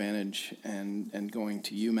geographical advantage and going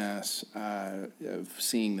to UMass, of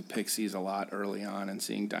seeing the Pixies a lot early on and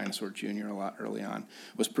seeing Dinosaur Jr. a lot early on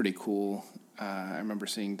was pretty cool. I remember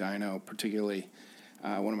seeing Dino, particularly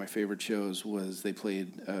one of my favorite shows was they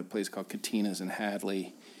played a place called Catina's in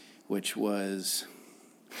Hadley, which was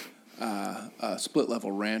a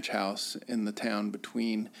split-level ranch house in the town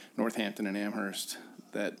between Northampton and Amherst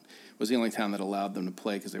that was the only town that allowed them to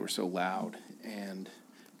play because they were so loud. And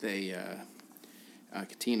they,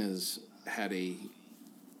 Catina's had a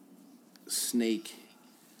snake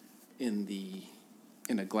in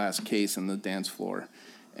a glass case on the dance floor.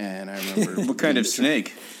 And I remember... What kind of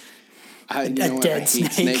snake? I hate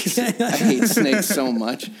snakes. I hate snakes so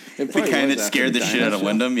much. The kind that scared the shit out of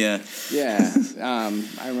Wyndham, yeah. Yeah.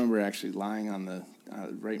 I remember actually lying on the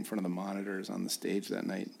right in front of the monitors on the stage that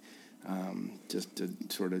night, just to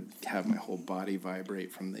sort of have my whole body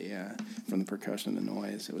vibrate from the percussion and the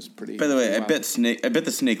noise. It was pretty. By the way, wild. I bet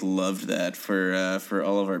the snake loved that for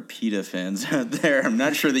all of our PETA fans out there. I'm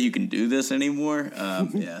not sure that you can do this anymore.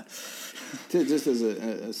 Yeah. Just as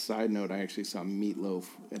a side note, I actually saw Meatloaf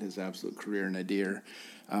at his absolute career nadir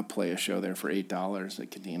play a show there for $8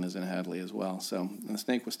 at Catina's in Hadley as well. So the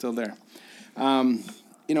snake was still there. I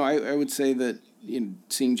would say that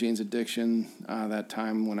seeing Jane's Addiction that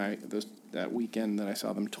time when that weekend that I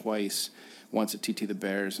saw them twice, once at TT the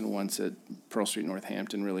Bears and once at Pearl Street,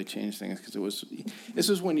 Northampton, really changed things because this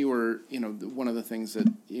was when you were one of the things that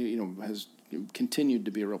has continued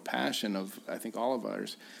to be a real passion of I think all of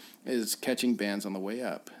ours is catching bands on the way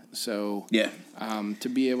up. So to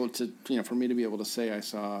be able to, for me to be able to say I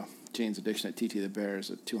saw Jane's Addiction at TT the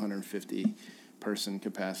Bears, a 250-person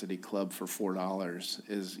capacity club for $4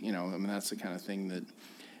 is, that's the kind of thing that,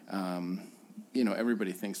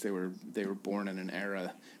 everybody thinks they were born in an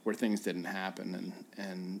era where things didn't happen,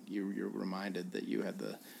 and you're reminded that you had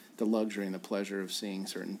the luxury and the pleasure of seeing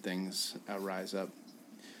certain things rise up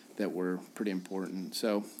that were pretty important.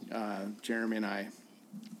 So Jeremy and I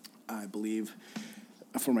believe,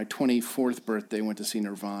 for my 24th birthday, went to see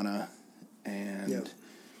Nirvana and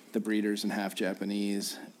the Breeders and Half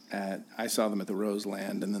Japanese. I saw them at the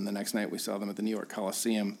Roseland, and then the next night we saw them at the New York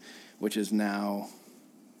Coliseum, which is now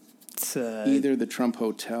It's either the Trump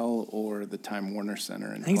Hotel or the Time Warner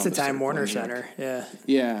Center. I think it's the Time Warner New Center. York. Yeah.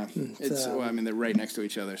 Yeah, well, I mean, they're right next to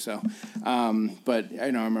each other. So, but I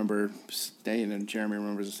remember staying, and Jeremy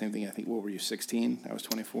remembers the same thing. I think, what were you, 16? I was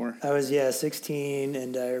 24. I was 16,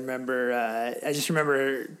 and I remember I just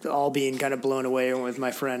remember all being kind of blown away with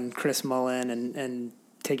my friend Chris Mullen and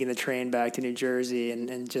taking the train back to New Jersey,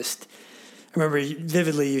 and just. I remember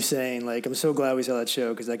vividly you saying, like, I'm so glad we saw that show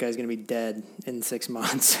because that guy's going to be dead in 6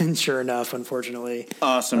 months. And sure enough, unfortunately.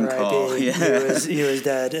 Awesome call. Yeah. He was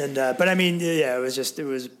dead. And but I mean, yeah, it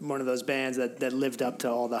was one of those bands that lived up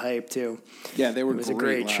to all the hype, too. Yeah, they were It was a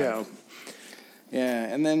great live. show.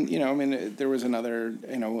 Yeah, and then, there was another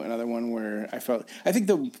one where I think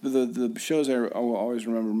the shows I will always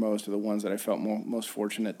remember most are the ones that I felt most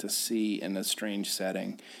fortunate to see in a strange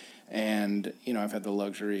setting. And, I've had the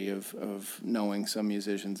luxury of knowing some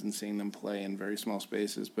musicians and seeing them play in very small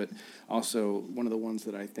spaces. But also one of the ones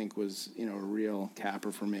that I think was, a real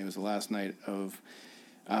capper for me was the last night of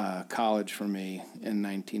college for me in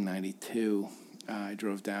 1992. I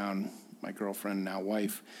drove down, my girlfriend, now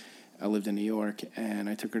wife, I lived in New York, and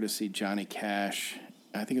I took her to see Johnny Cash.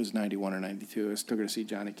 I think it was 91 or 92. I took her to see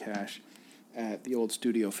Johnny Cash at the old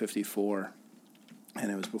Studio 54. And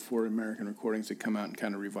it was before American Recordings had come out and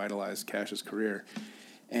kind of revitalized Cash's career.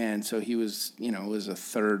 And so he was, it was a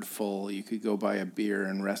third full. You could go buy a beer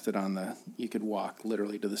and rest it you could walk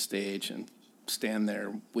literally to the stage and stand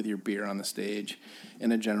there with your beer on the stage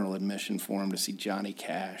in a general admission for him to see Johnny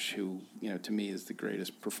Cash, who, to me is the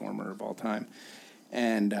greatest performer of all time.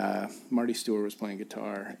 And Marty Stewart was playing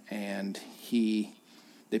guitar, and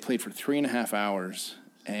they played for 3.5 hours,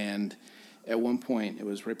 and at one point, it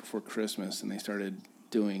was right before Christmas, and they started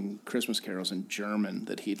doing Christmas carols in German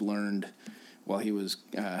that he'd learned while he was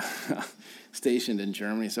stationed in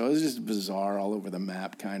Germany. So it was just bizarre, all over the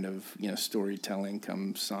map kind of, storytelling,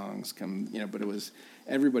 songs, but it was,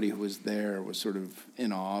 everybody who was there was sort of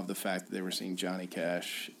in awe of the fact that they were seeing Johnny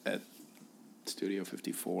Cash at Studio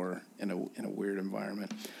 54 in a weird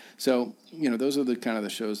environment. So, those are the kind of the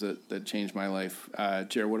shows that changed my life.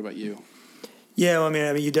 Jared, what about you? Yeah, well, I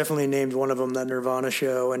mean, you definitely named one of them, that Nirvana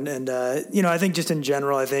show, and I think just in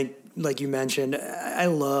general, I think, like you mentioned, I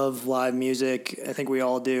love live music. I think we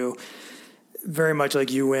all do. Very much like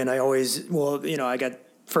you, Win. I got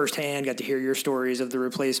firsthand got to hear your stories of the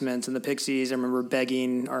Replacements and the Pixies. I remember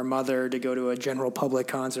begging our mother to go to a general public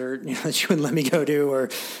concert, that she wouldn't let me go to, or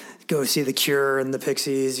go see The Cure and the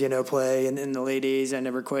Pixies, play in the late 80s. I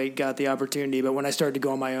never quite got the opportunity, but when I started to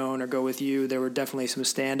go on my own or go with you, there were definitely some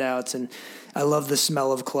standouts, and I love the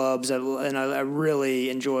smell of clubs, and I really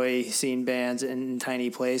enjoy seeing bands in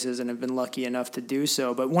tiny places, and have been lucky enough to do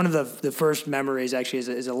so. But one of the first memories actually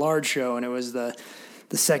is a large show, and it was the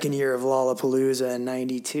second year of Lollapalooza in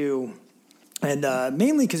 92. And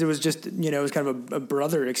mainly because it was just, it was kind of a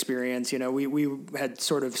brother experience. We had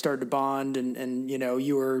sort of started to bond, and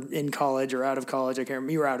you were in college or out of college. I can't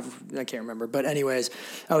remember. But anyways,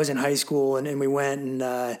 I was in high school, and we went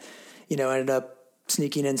and, ended up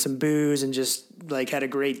sneaking in some booze and just like had a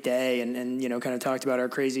great day, and kind of talked about our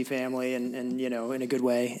crazy family and in a good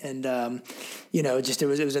way. And, just it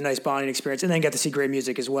was a nice bonding experience. And then got to see great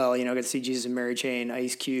music as well. Got to see Jesus and Mary Chain,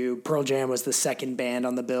 Ice Cube. Pearl Jam was the second band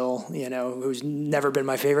on the bill, who's never been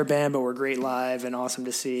my favorite band, but were great live and awesome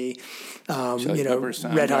to see.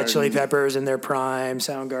 Red Hot Chili Peppers in their prime,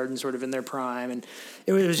 Soundgarden sort of in their prime. And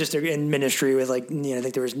it was just in ministry with I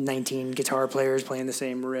think there was 19 guitar players playing the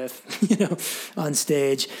same riff, on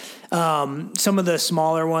stage. Some of the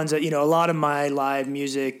smaller ones that, a lot of my live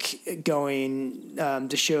music going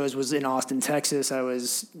to shows was in Austin, Texas. I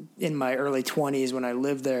was in my early 20s when I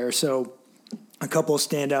lived there. So a couple of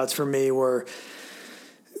standouts for me were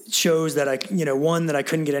shows that one that I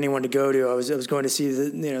couldn't get anyone to go to. I was going to see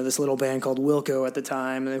this little band called Wilco at the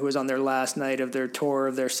time, who was on their last night of their tour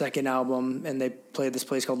of their second album, and they played this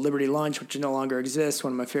place called Liberty Lunch, which no longer exists,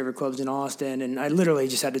 one of my favorite clubs in Austin. And I literally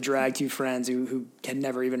just had to drag two friends who had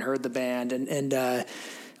never even heard the band, and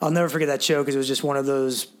I'll never forget that show because it was just one of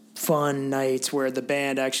those fun nights where the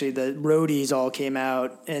band, actually the roadies, all came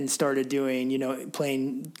out and started doing,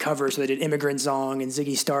 playing covers. So they did Immigrant Song and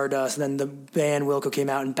Ziggy Stardust. And then the band Wilco came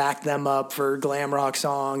out and backed them up for glam rock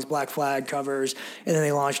songs, Black Flag covers. And then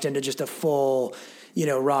they launched into just a full,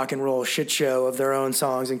 rock and roll shit show of their own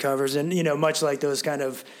songs and covers. And, much like those kind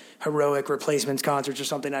of heroic Replacements concerts or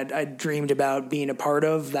something I dreamed about being a part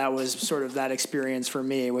of, that was sort of that experience for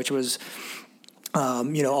me, which was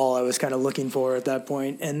all I was kind of looking for at that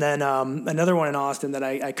point. And then another one in Austin that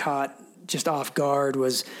I caught just off guard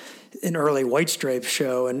was an early White Stripes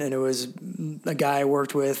show, and it was a guy I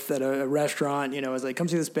worked with at a restaurant, was like, come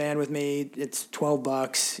see this band with me. It's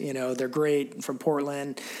 $12, they're great, from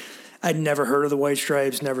Portland. I'd never heard of the White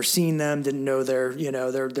Stripes, never seen them, didn't know their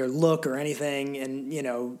look or anything. And,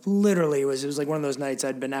 literally it was like one of those nights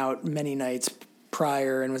I'd been out many nights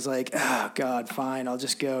prior and was like, oh God, fine, I'll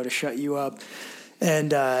just go to shut you up.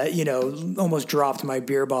 And, almost dropped my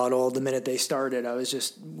beer bottle the minute they started. I was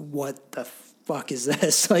just, what the fuck is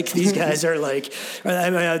this? Like, these guys are like,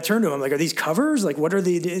 I turned to them, like, are these covers? Like, what are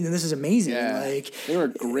they doing? And this is amazing. Yeah, like, they were a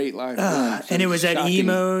great live. and it was at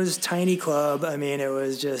Emo's Tiny Club. I mean, it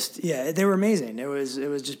was just, they were amazing. It was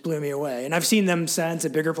just blew me away. And I've seen them since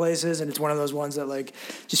at bigger places, and it's one of those ones that, like,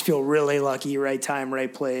 just feel really lucky, right time,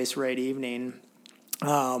 right place, right evening.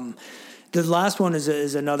 The last one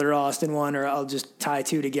is another Austin one, or I'll just tie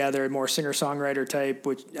two together, more singer-songwriter type,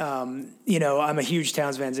 which, I'm a huge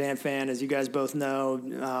Townes Van Zandt fan, as you guys both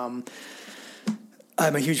know.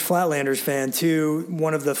 I'm a huge Flatlanders fan, too.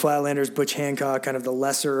 One of the Flatlanders, Butch Hancock, kind of the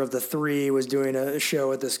lesser of the three, was doing a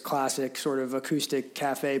show at this classic sort of acoustic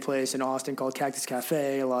cafe place in Austin called Cactus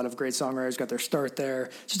Cafe. A lot of great songwriters got their start there.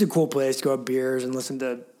 It's just a cool place to go have beers and listen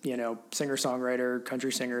to, singer-songwriter,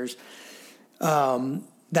 country singers.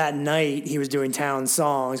 That night, he was doing Townes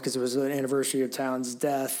songs because it was an anniversary of Townes'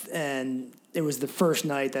 death, and it was the first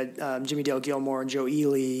night that Jimmy Dale Gilmore and Joe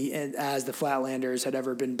Ely, as the Flatlanders, had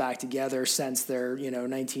ever been back together since their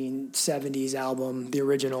 1970s album, the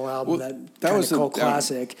original album, that was a cult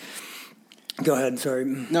classic. Go ahead, sorry.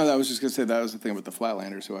 No, I was just gonna say that was the thing about the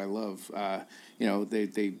Flatlanders, who I love.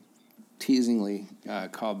 They teasingly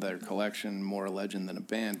called their collection more a legend than a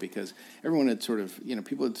band, because everyone had sort of,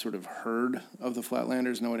 people had sort of heard of the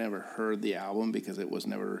Flatlanders. No one ever heard the album because it was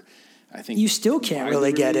never, I think. You still can't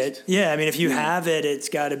really get it. Yeah, I mean, if you have it, it's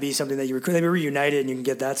got to be something that they were reunited and you can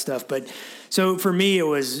get that stuff. But so for me, it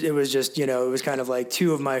was just, it was kind of like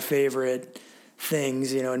two of my favorite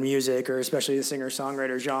things, in music, or especially the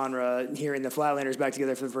singer-songwriter genre. Hearing the Flatlanders back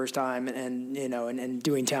together for the first time and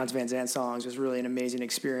doing Townes Van Zandt songs was really an amazing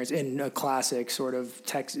experience in a classic sort of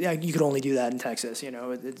Texas. Yeah, you could only do that in Texas,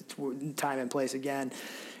 it's time and place again.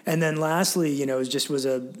 And then lastly, it was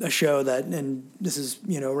a show that, and this is,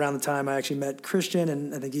 around the time I actually met Christian,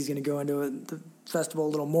 and I think he's going to go into the festival a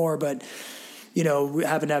little more, but we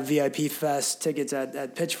happened to have VIP Fest tickets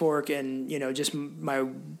at Pitchfork, and, just my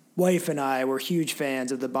wife and I were huge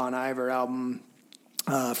fans of the Bon Iver album,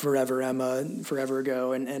 Forever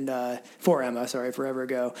Ago.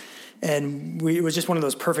 And it was just one of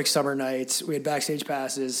those perfect summer nights. We had backstage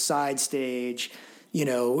passes, side stage,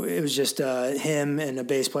 it was just him and a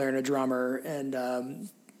bass player and a drummer, and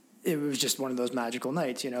it was just one of those magical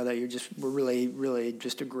nights, that were really, really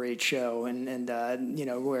just a great show, and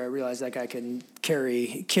where I realized that guy can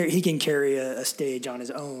carry a stage on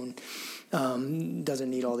his own. Doesn't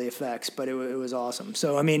need all the effects, but it was awesome.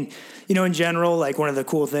 So, I mean, in general, like, one of the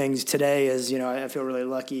cool things today is, I feel really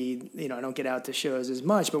lucky, I don't get out to shows as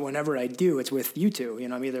much, but whenever I do, it's with you two.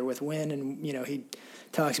 I'm either with Win, and, he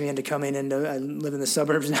talks me into coming into, I live in the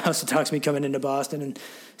suburbs now, so talks me coming into Boston and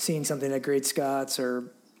seeing something at Great Scots or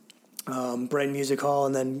Brighton Music Hall,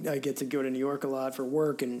 and then I get to go to New York a lot for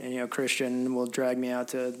work, and Christian will drag me out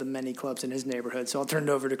to the many clubs in his neighborhood. So I'll turn it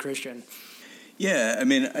over to Christian. Yeah, I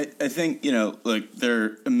mean, I think, there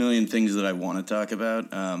are a million things that I want to talk about,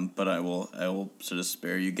 but I will sort of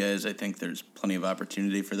spare you guys. I think there's plenty of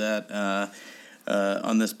opportunity for that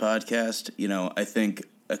on this podcast. I think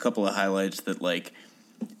a couple of highlights that, like,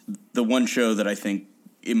 the one show that I think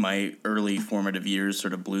in my early formative years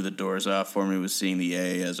sort of blew the doors off for me was seeing the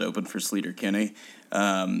AAS open for Sleater Kinney.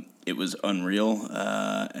 It was unreal,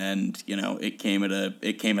 and it came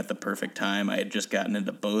at the perfect time. I had just gotten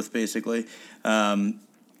into both, basically, and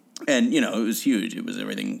it was huge. It was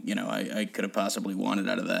everything I could have possibly wanted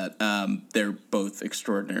out of that. They're both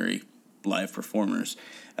extraordinary live performers.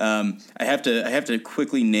 I have to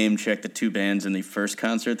quickly name check the two bands in the first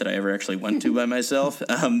concert that I ever actually went to by myself,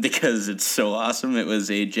 because it's so awesome. It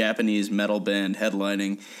was a Japanese metal band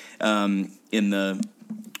headlining in the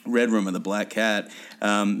Red Room of the Black Cat.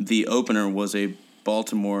 The opener was a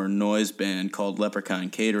Baltimore noise band called Leprechaun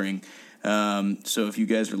Catering. So if you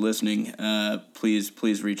guys are listening,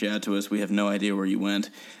 please reach out to us. We have no idea where you went.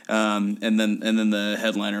 And then the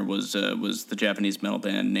headliner was the Japanese metal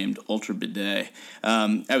band named Ultra Bidet.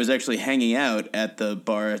 I was actually hanging out at the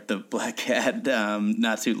bar at the Black Cat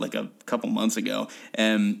like a couple months ago,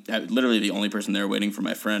 and I was literally the only person there waiting for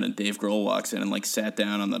my friend. And Dave Grohl walks in and, like, sat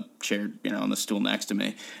down on the chair, on the stool next to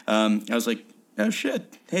me. I was like, Oh,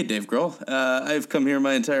 shit. Hey, Dave Grohl. I've come here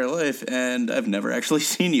my entire life, and I've never actually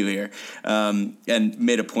seen you here. And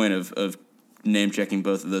made a point of name-checking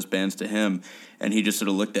both of those bands to him. And he just sort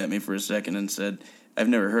of looked at me for a second and said, I've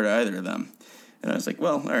never heard of either of them. And I was like,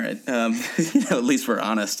 well, all right. At least we're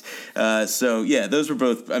honest. So, yeah, those were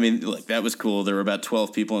both, I mean, look, that was cool. There were about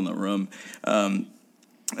 12 people in the room. I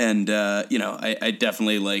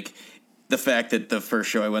definitely like the fact that the first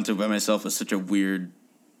show I went to by myself was such a weird,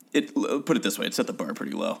 put it this way, it set the bar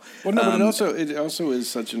pretty low. Well, no, but it also is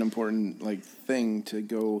such an important like thing to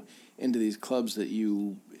go into these clubs that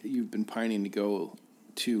you've been pining to go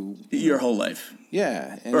to your whole life.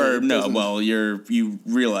 Yeah. You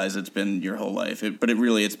realize it's been your whole life, but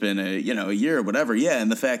it's been a year or whatever. Yeah,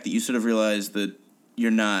 and the fact that you sort of realize that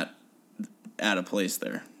you're not out of place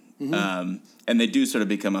there. Mm-hmm. And they do sort of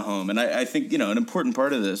become a home. And I think, an important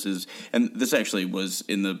part of this is, and this actually was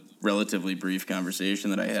in the relatively brief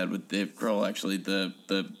conversation that I had with Dave Grohl, actually, a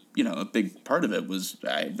big part of it was,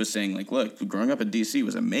 I was saying, like, look, growing up in D.C.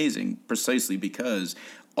 was amazing precisely because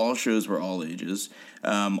all shows were all ages,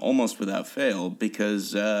 almost without fail,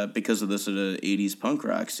 because of the sort of 80s punk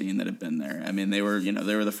rock scene that had been there. I mean, they were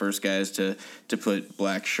the first guys to put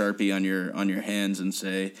black Sharpie on your hands and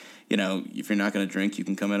say, if you're not going to drink, you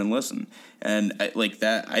can come in and listen. And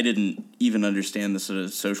I didn't even understand the sort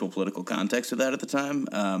of social political context of that at the time.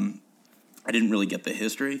 I didn't really get the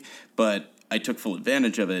history, but I took full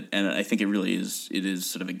advantage of it, and I think it is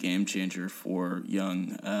sort of a game changer for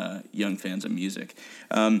young fans of music.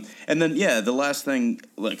 And then, the last thing,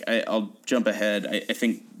 I'll jump ahead. I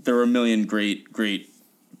think there were a million great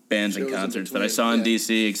bands and concerts that I saw in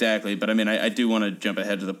D.C. Exactly, but I mean, I do want to jump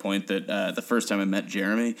ahead to the point that the first time I met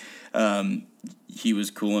Jeremy, he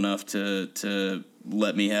was cool enough to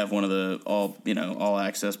let me have one of the all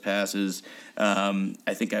access passes.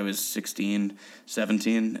 I think I was 16,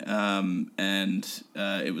 17, and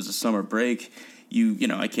it was a summer break.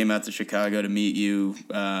 I came out to Chicago to meet you,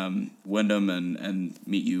 Wyndham, and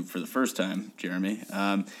meet you for the first time, Jeremy,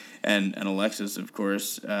 and Alexis, of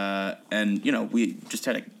course, and we just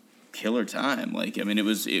had a killer time. It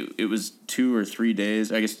was 2 or 3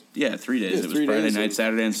 days. I guess 3 days. It was Friday night,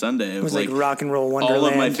 Saturday, and Sunday. It was like rock and roll wonderland. All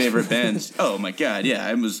of my favorite bands. Oh my god, yeah,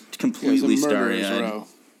 I was completely starry-eyed.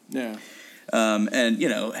 Yeah.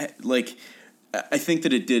 I think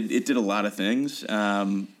that it did a lot of things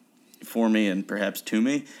for me and perhaps to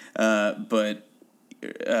me, but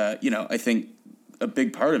I think a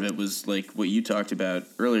big part of it was like what you talked about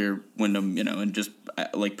earlier, Wyndham, and just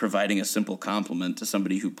like providing a simple compliment to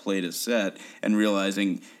somebody who played a set and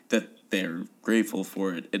realizing that they're grateful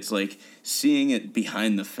for it. It's like seeing it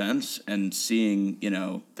behind the fence and seeing,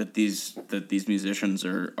 that these musicians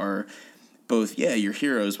are both, your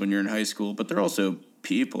heroes when you're in high school, but they're also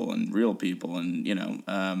people and real people, and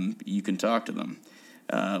you can talk to them.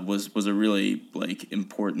 Was a really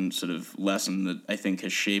important sort of lesson that I think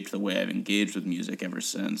has shaped the way I've engaged with music ever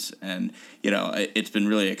since. And it's been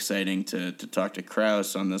really exciting to talk to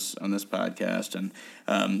Kraus on this podcast, and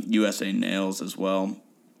USA Nails as well.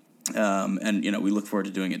 And we look forward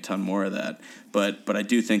to doing a ton more of that. But I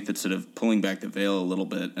do think that sort of pulling back the veil a little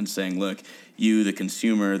bit and saying, look, you, the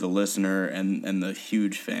consumer, the listener, and the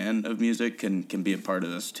huge fan of music can be a part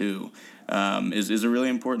of this too, is a really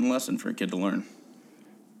important lesson for a kid to learn.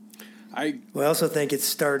 I also think it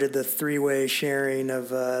started the three-way sharing of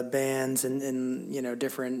bands and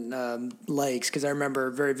different likes, because I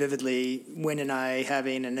remember very vividly Wynn and I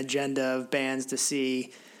having an agenda of bands to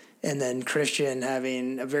see, and then Christian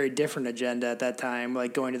having a very different agenda at that time,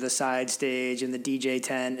 like going to the side stage and the DJ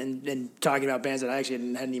tent and talking about bands that I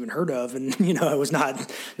actually hadn't even heard of, and I was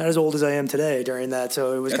not as old as I am today during that,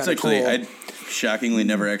 so it was kind of cool. I shockingly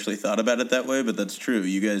never actually thought about it that way, but that's true.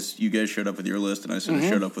 You guys showed up with your list, and I sort of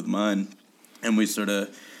showed up with mine, and we sort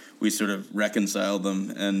of reconciled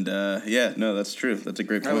them, and that's true. That's a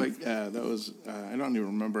great point. That was I don't even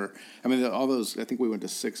remember. I mean, all those. I think we went to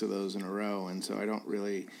 6 of those in a row, and so I don't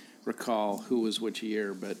really recall who was which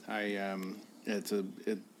year, but I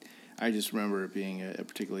just remember it being a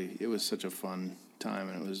particularly. It was such a fun time,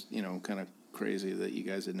 and it was kind of crazy that you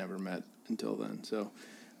guys had never met until then. So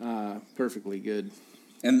perfectly good.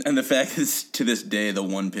 And the fact is, to this day, the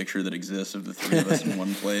one picture that exists of the three of us in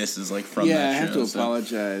one place is from that show. Yeah, I have to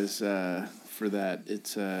apologize for that.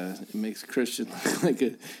 It makes Christian look like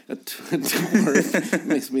a dwarf. It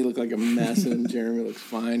makes me look like a mess, and Jeremy looks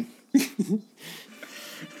fine.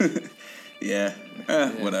 Yeah,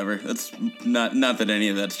 whatever. That's not that any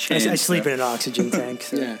of that's changed. I sleep in an oxygen tank.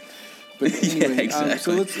 So. Yeah. But anyway, yeah, exactly.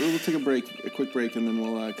 So we'll take a quick break, and then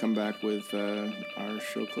we'll come back with our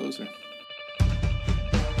show closer.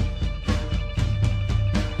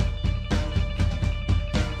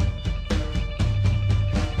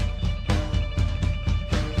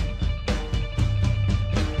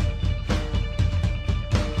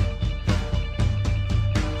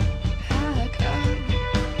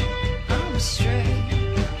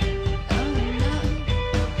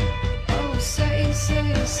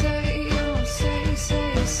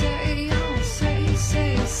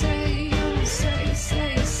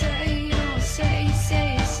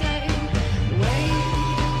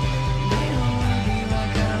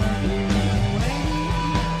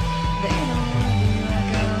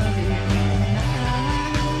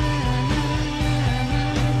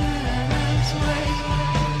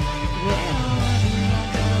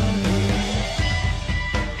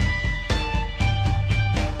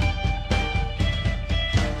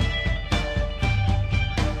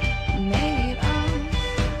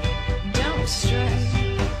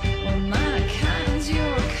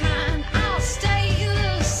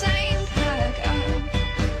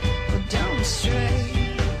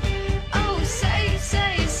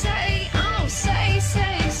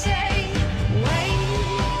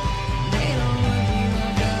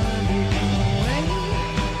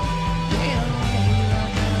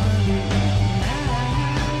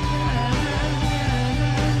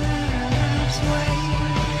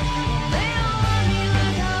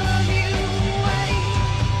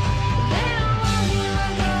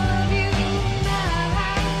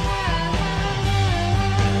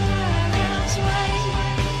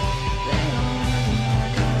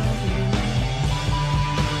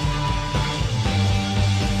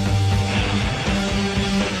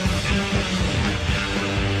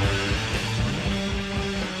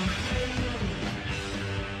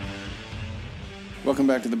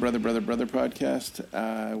 welcome back to the Brother podcast.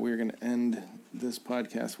 We're going to end this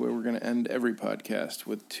podcast where we're going to end every podcast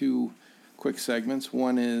with two quick segments.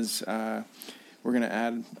 One is we're going to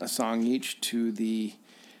add a song each to the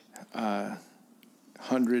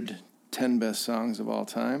 110 best songs of all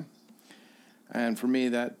time. And for me,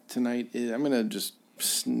 that tonight is, I'm going to just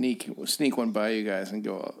sneak one by you guys and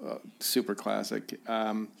go super classic.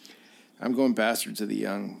 I'm going Bastards of the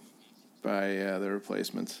Young by The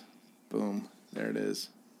Replacements. Boom. There it is.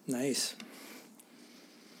 Nice.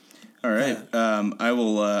 All right. I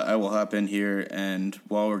will hop in here, and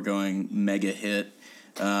while we're going mega hit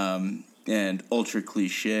and ultra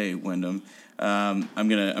cliche, Wyndham, I'm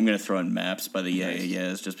gonna throw in Maps by the Yeah Yeah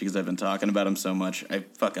Yeahs just because I've been talking about them so much. I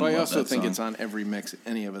fucking love that song. I also think it's on every mix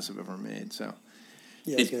any of us have ever made. So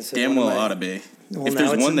Yeah, it damn well ought to be. Well, if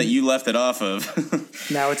there's one that you left it off of.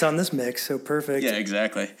 Now it's on this mix, so perfect. Yeah,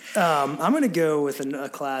 exactly. I'm going to go with a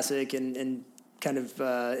classic and kind of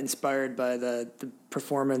inspired by the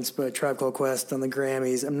performance by Tribe Called Quest on the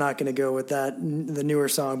Grammys. I'm not going to go with the newer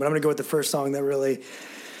song, but I'm going to go with the first song that really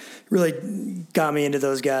got me into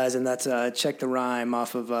those guys, and that's Check the Rhyme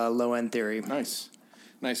off of Low End Theory. Nice,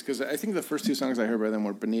 because I think the first two songs I heard by them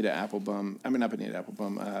were Bonita Applebum. I mean, not Bonita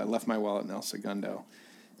Applebum. Left My Wallet and El Segundo.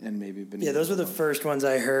 And maybe Bonita. Yeah, those were the first ones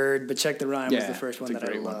I heard, but Check the Rhyme was the first one that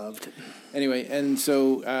I one. loved. Anyway, and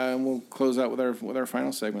so we'll close out with our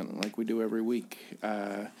final segment like we do every week.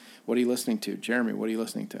 What are you listening to? Jeremy, what are you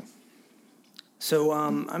listening to? So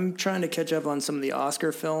I'm trying to catch up on some of the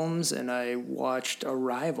Oscar films, and I watched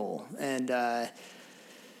Arrival, and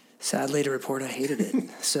sadly to report I hated it.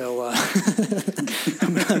 So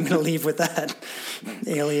I'm going to leave with that.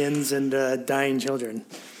 Aliens and dying children.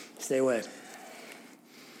 Stay away.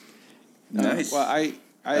 Nice. Well, I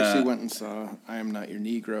actually went and saw I Am Not Your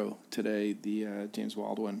Negro today, the James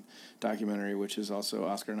Baldwin documentary, which is also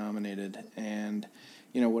Oscar nominated. And,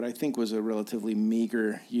 what I think was a relatively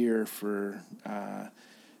meager year for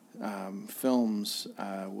films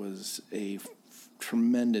was a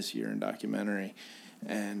tremendous year in documentary.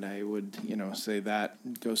 And I would, say that,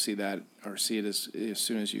 go see that or see it as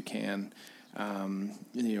soon as you can.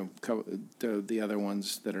 The other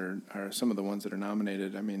ones that are some of the ones that are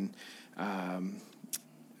nominated. I mean,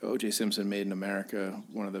 O.J. Simpson, Made in America,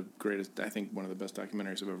 one of the greatest, I think one of the best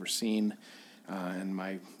documentaries I've ever seen, and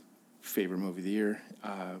my favorite movie of the year.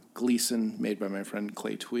 Gleason, made by my friend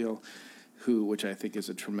Clay Tweel, which I think is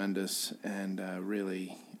a tremendous and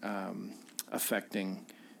really affecting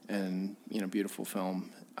and beautiful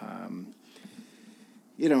film. I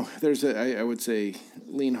would say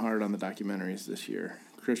lean hard on the documentaries this year.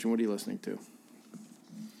 Christian, what are you listening to?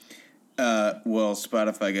 Well,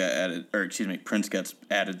 Spotify got added, Prince got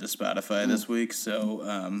added to Spotify this week, so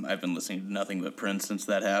I've been listening to nothing but Prince since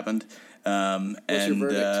that happened. What's your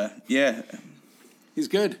verdict? Yeah, he's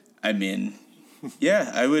good. I mean,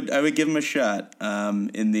 yeah, I would give him a shot.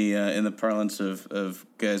 In the parlance of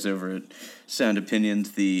guys over at Sound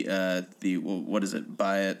Opinions, what is it?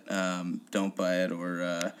 Buy it, don't buy it,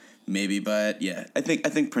 or maybe buy it. Yeah, I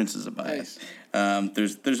think Prince is a buy it.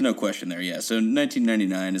 Nice. There's no question there. Yeah, so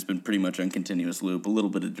 1999 has been pretty much on continuous loop. A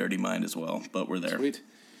little bit of Dirty Mind as well, but we're there. Sweet.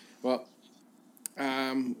 Well,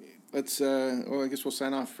 let's. I guess we'll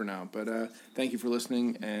sign off for now. But thank you for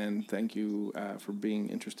listening, and thank you for being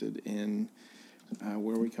interested in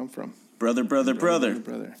where we come from. Brother.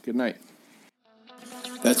 Good night.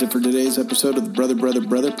 That's it for today's episode of the Brother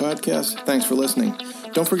podcast. Thanks for listening.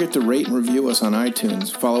 Don't forget to rate and review us on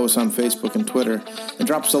iTunes, follow us on Facebook and Twitter, and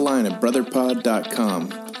drop us a line at brotherpod.com.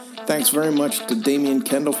 Thanks very much to Damian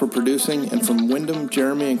Kendall for producing, and from Wyndham,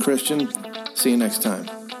 Jeremy, and Christian, see you next time.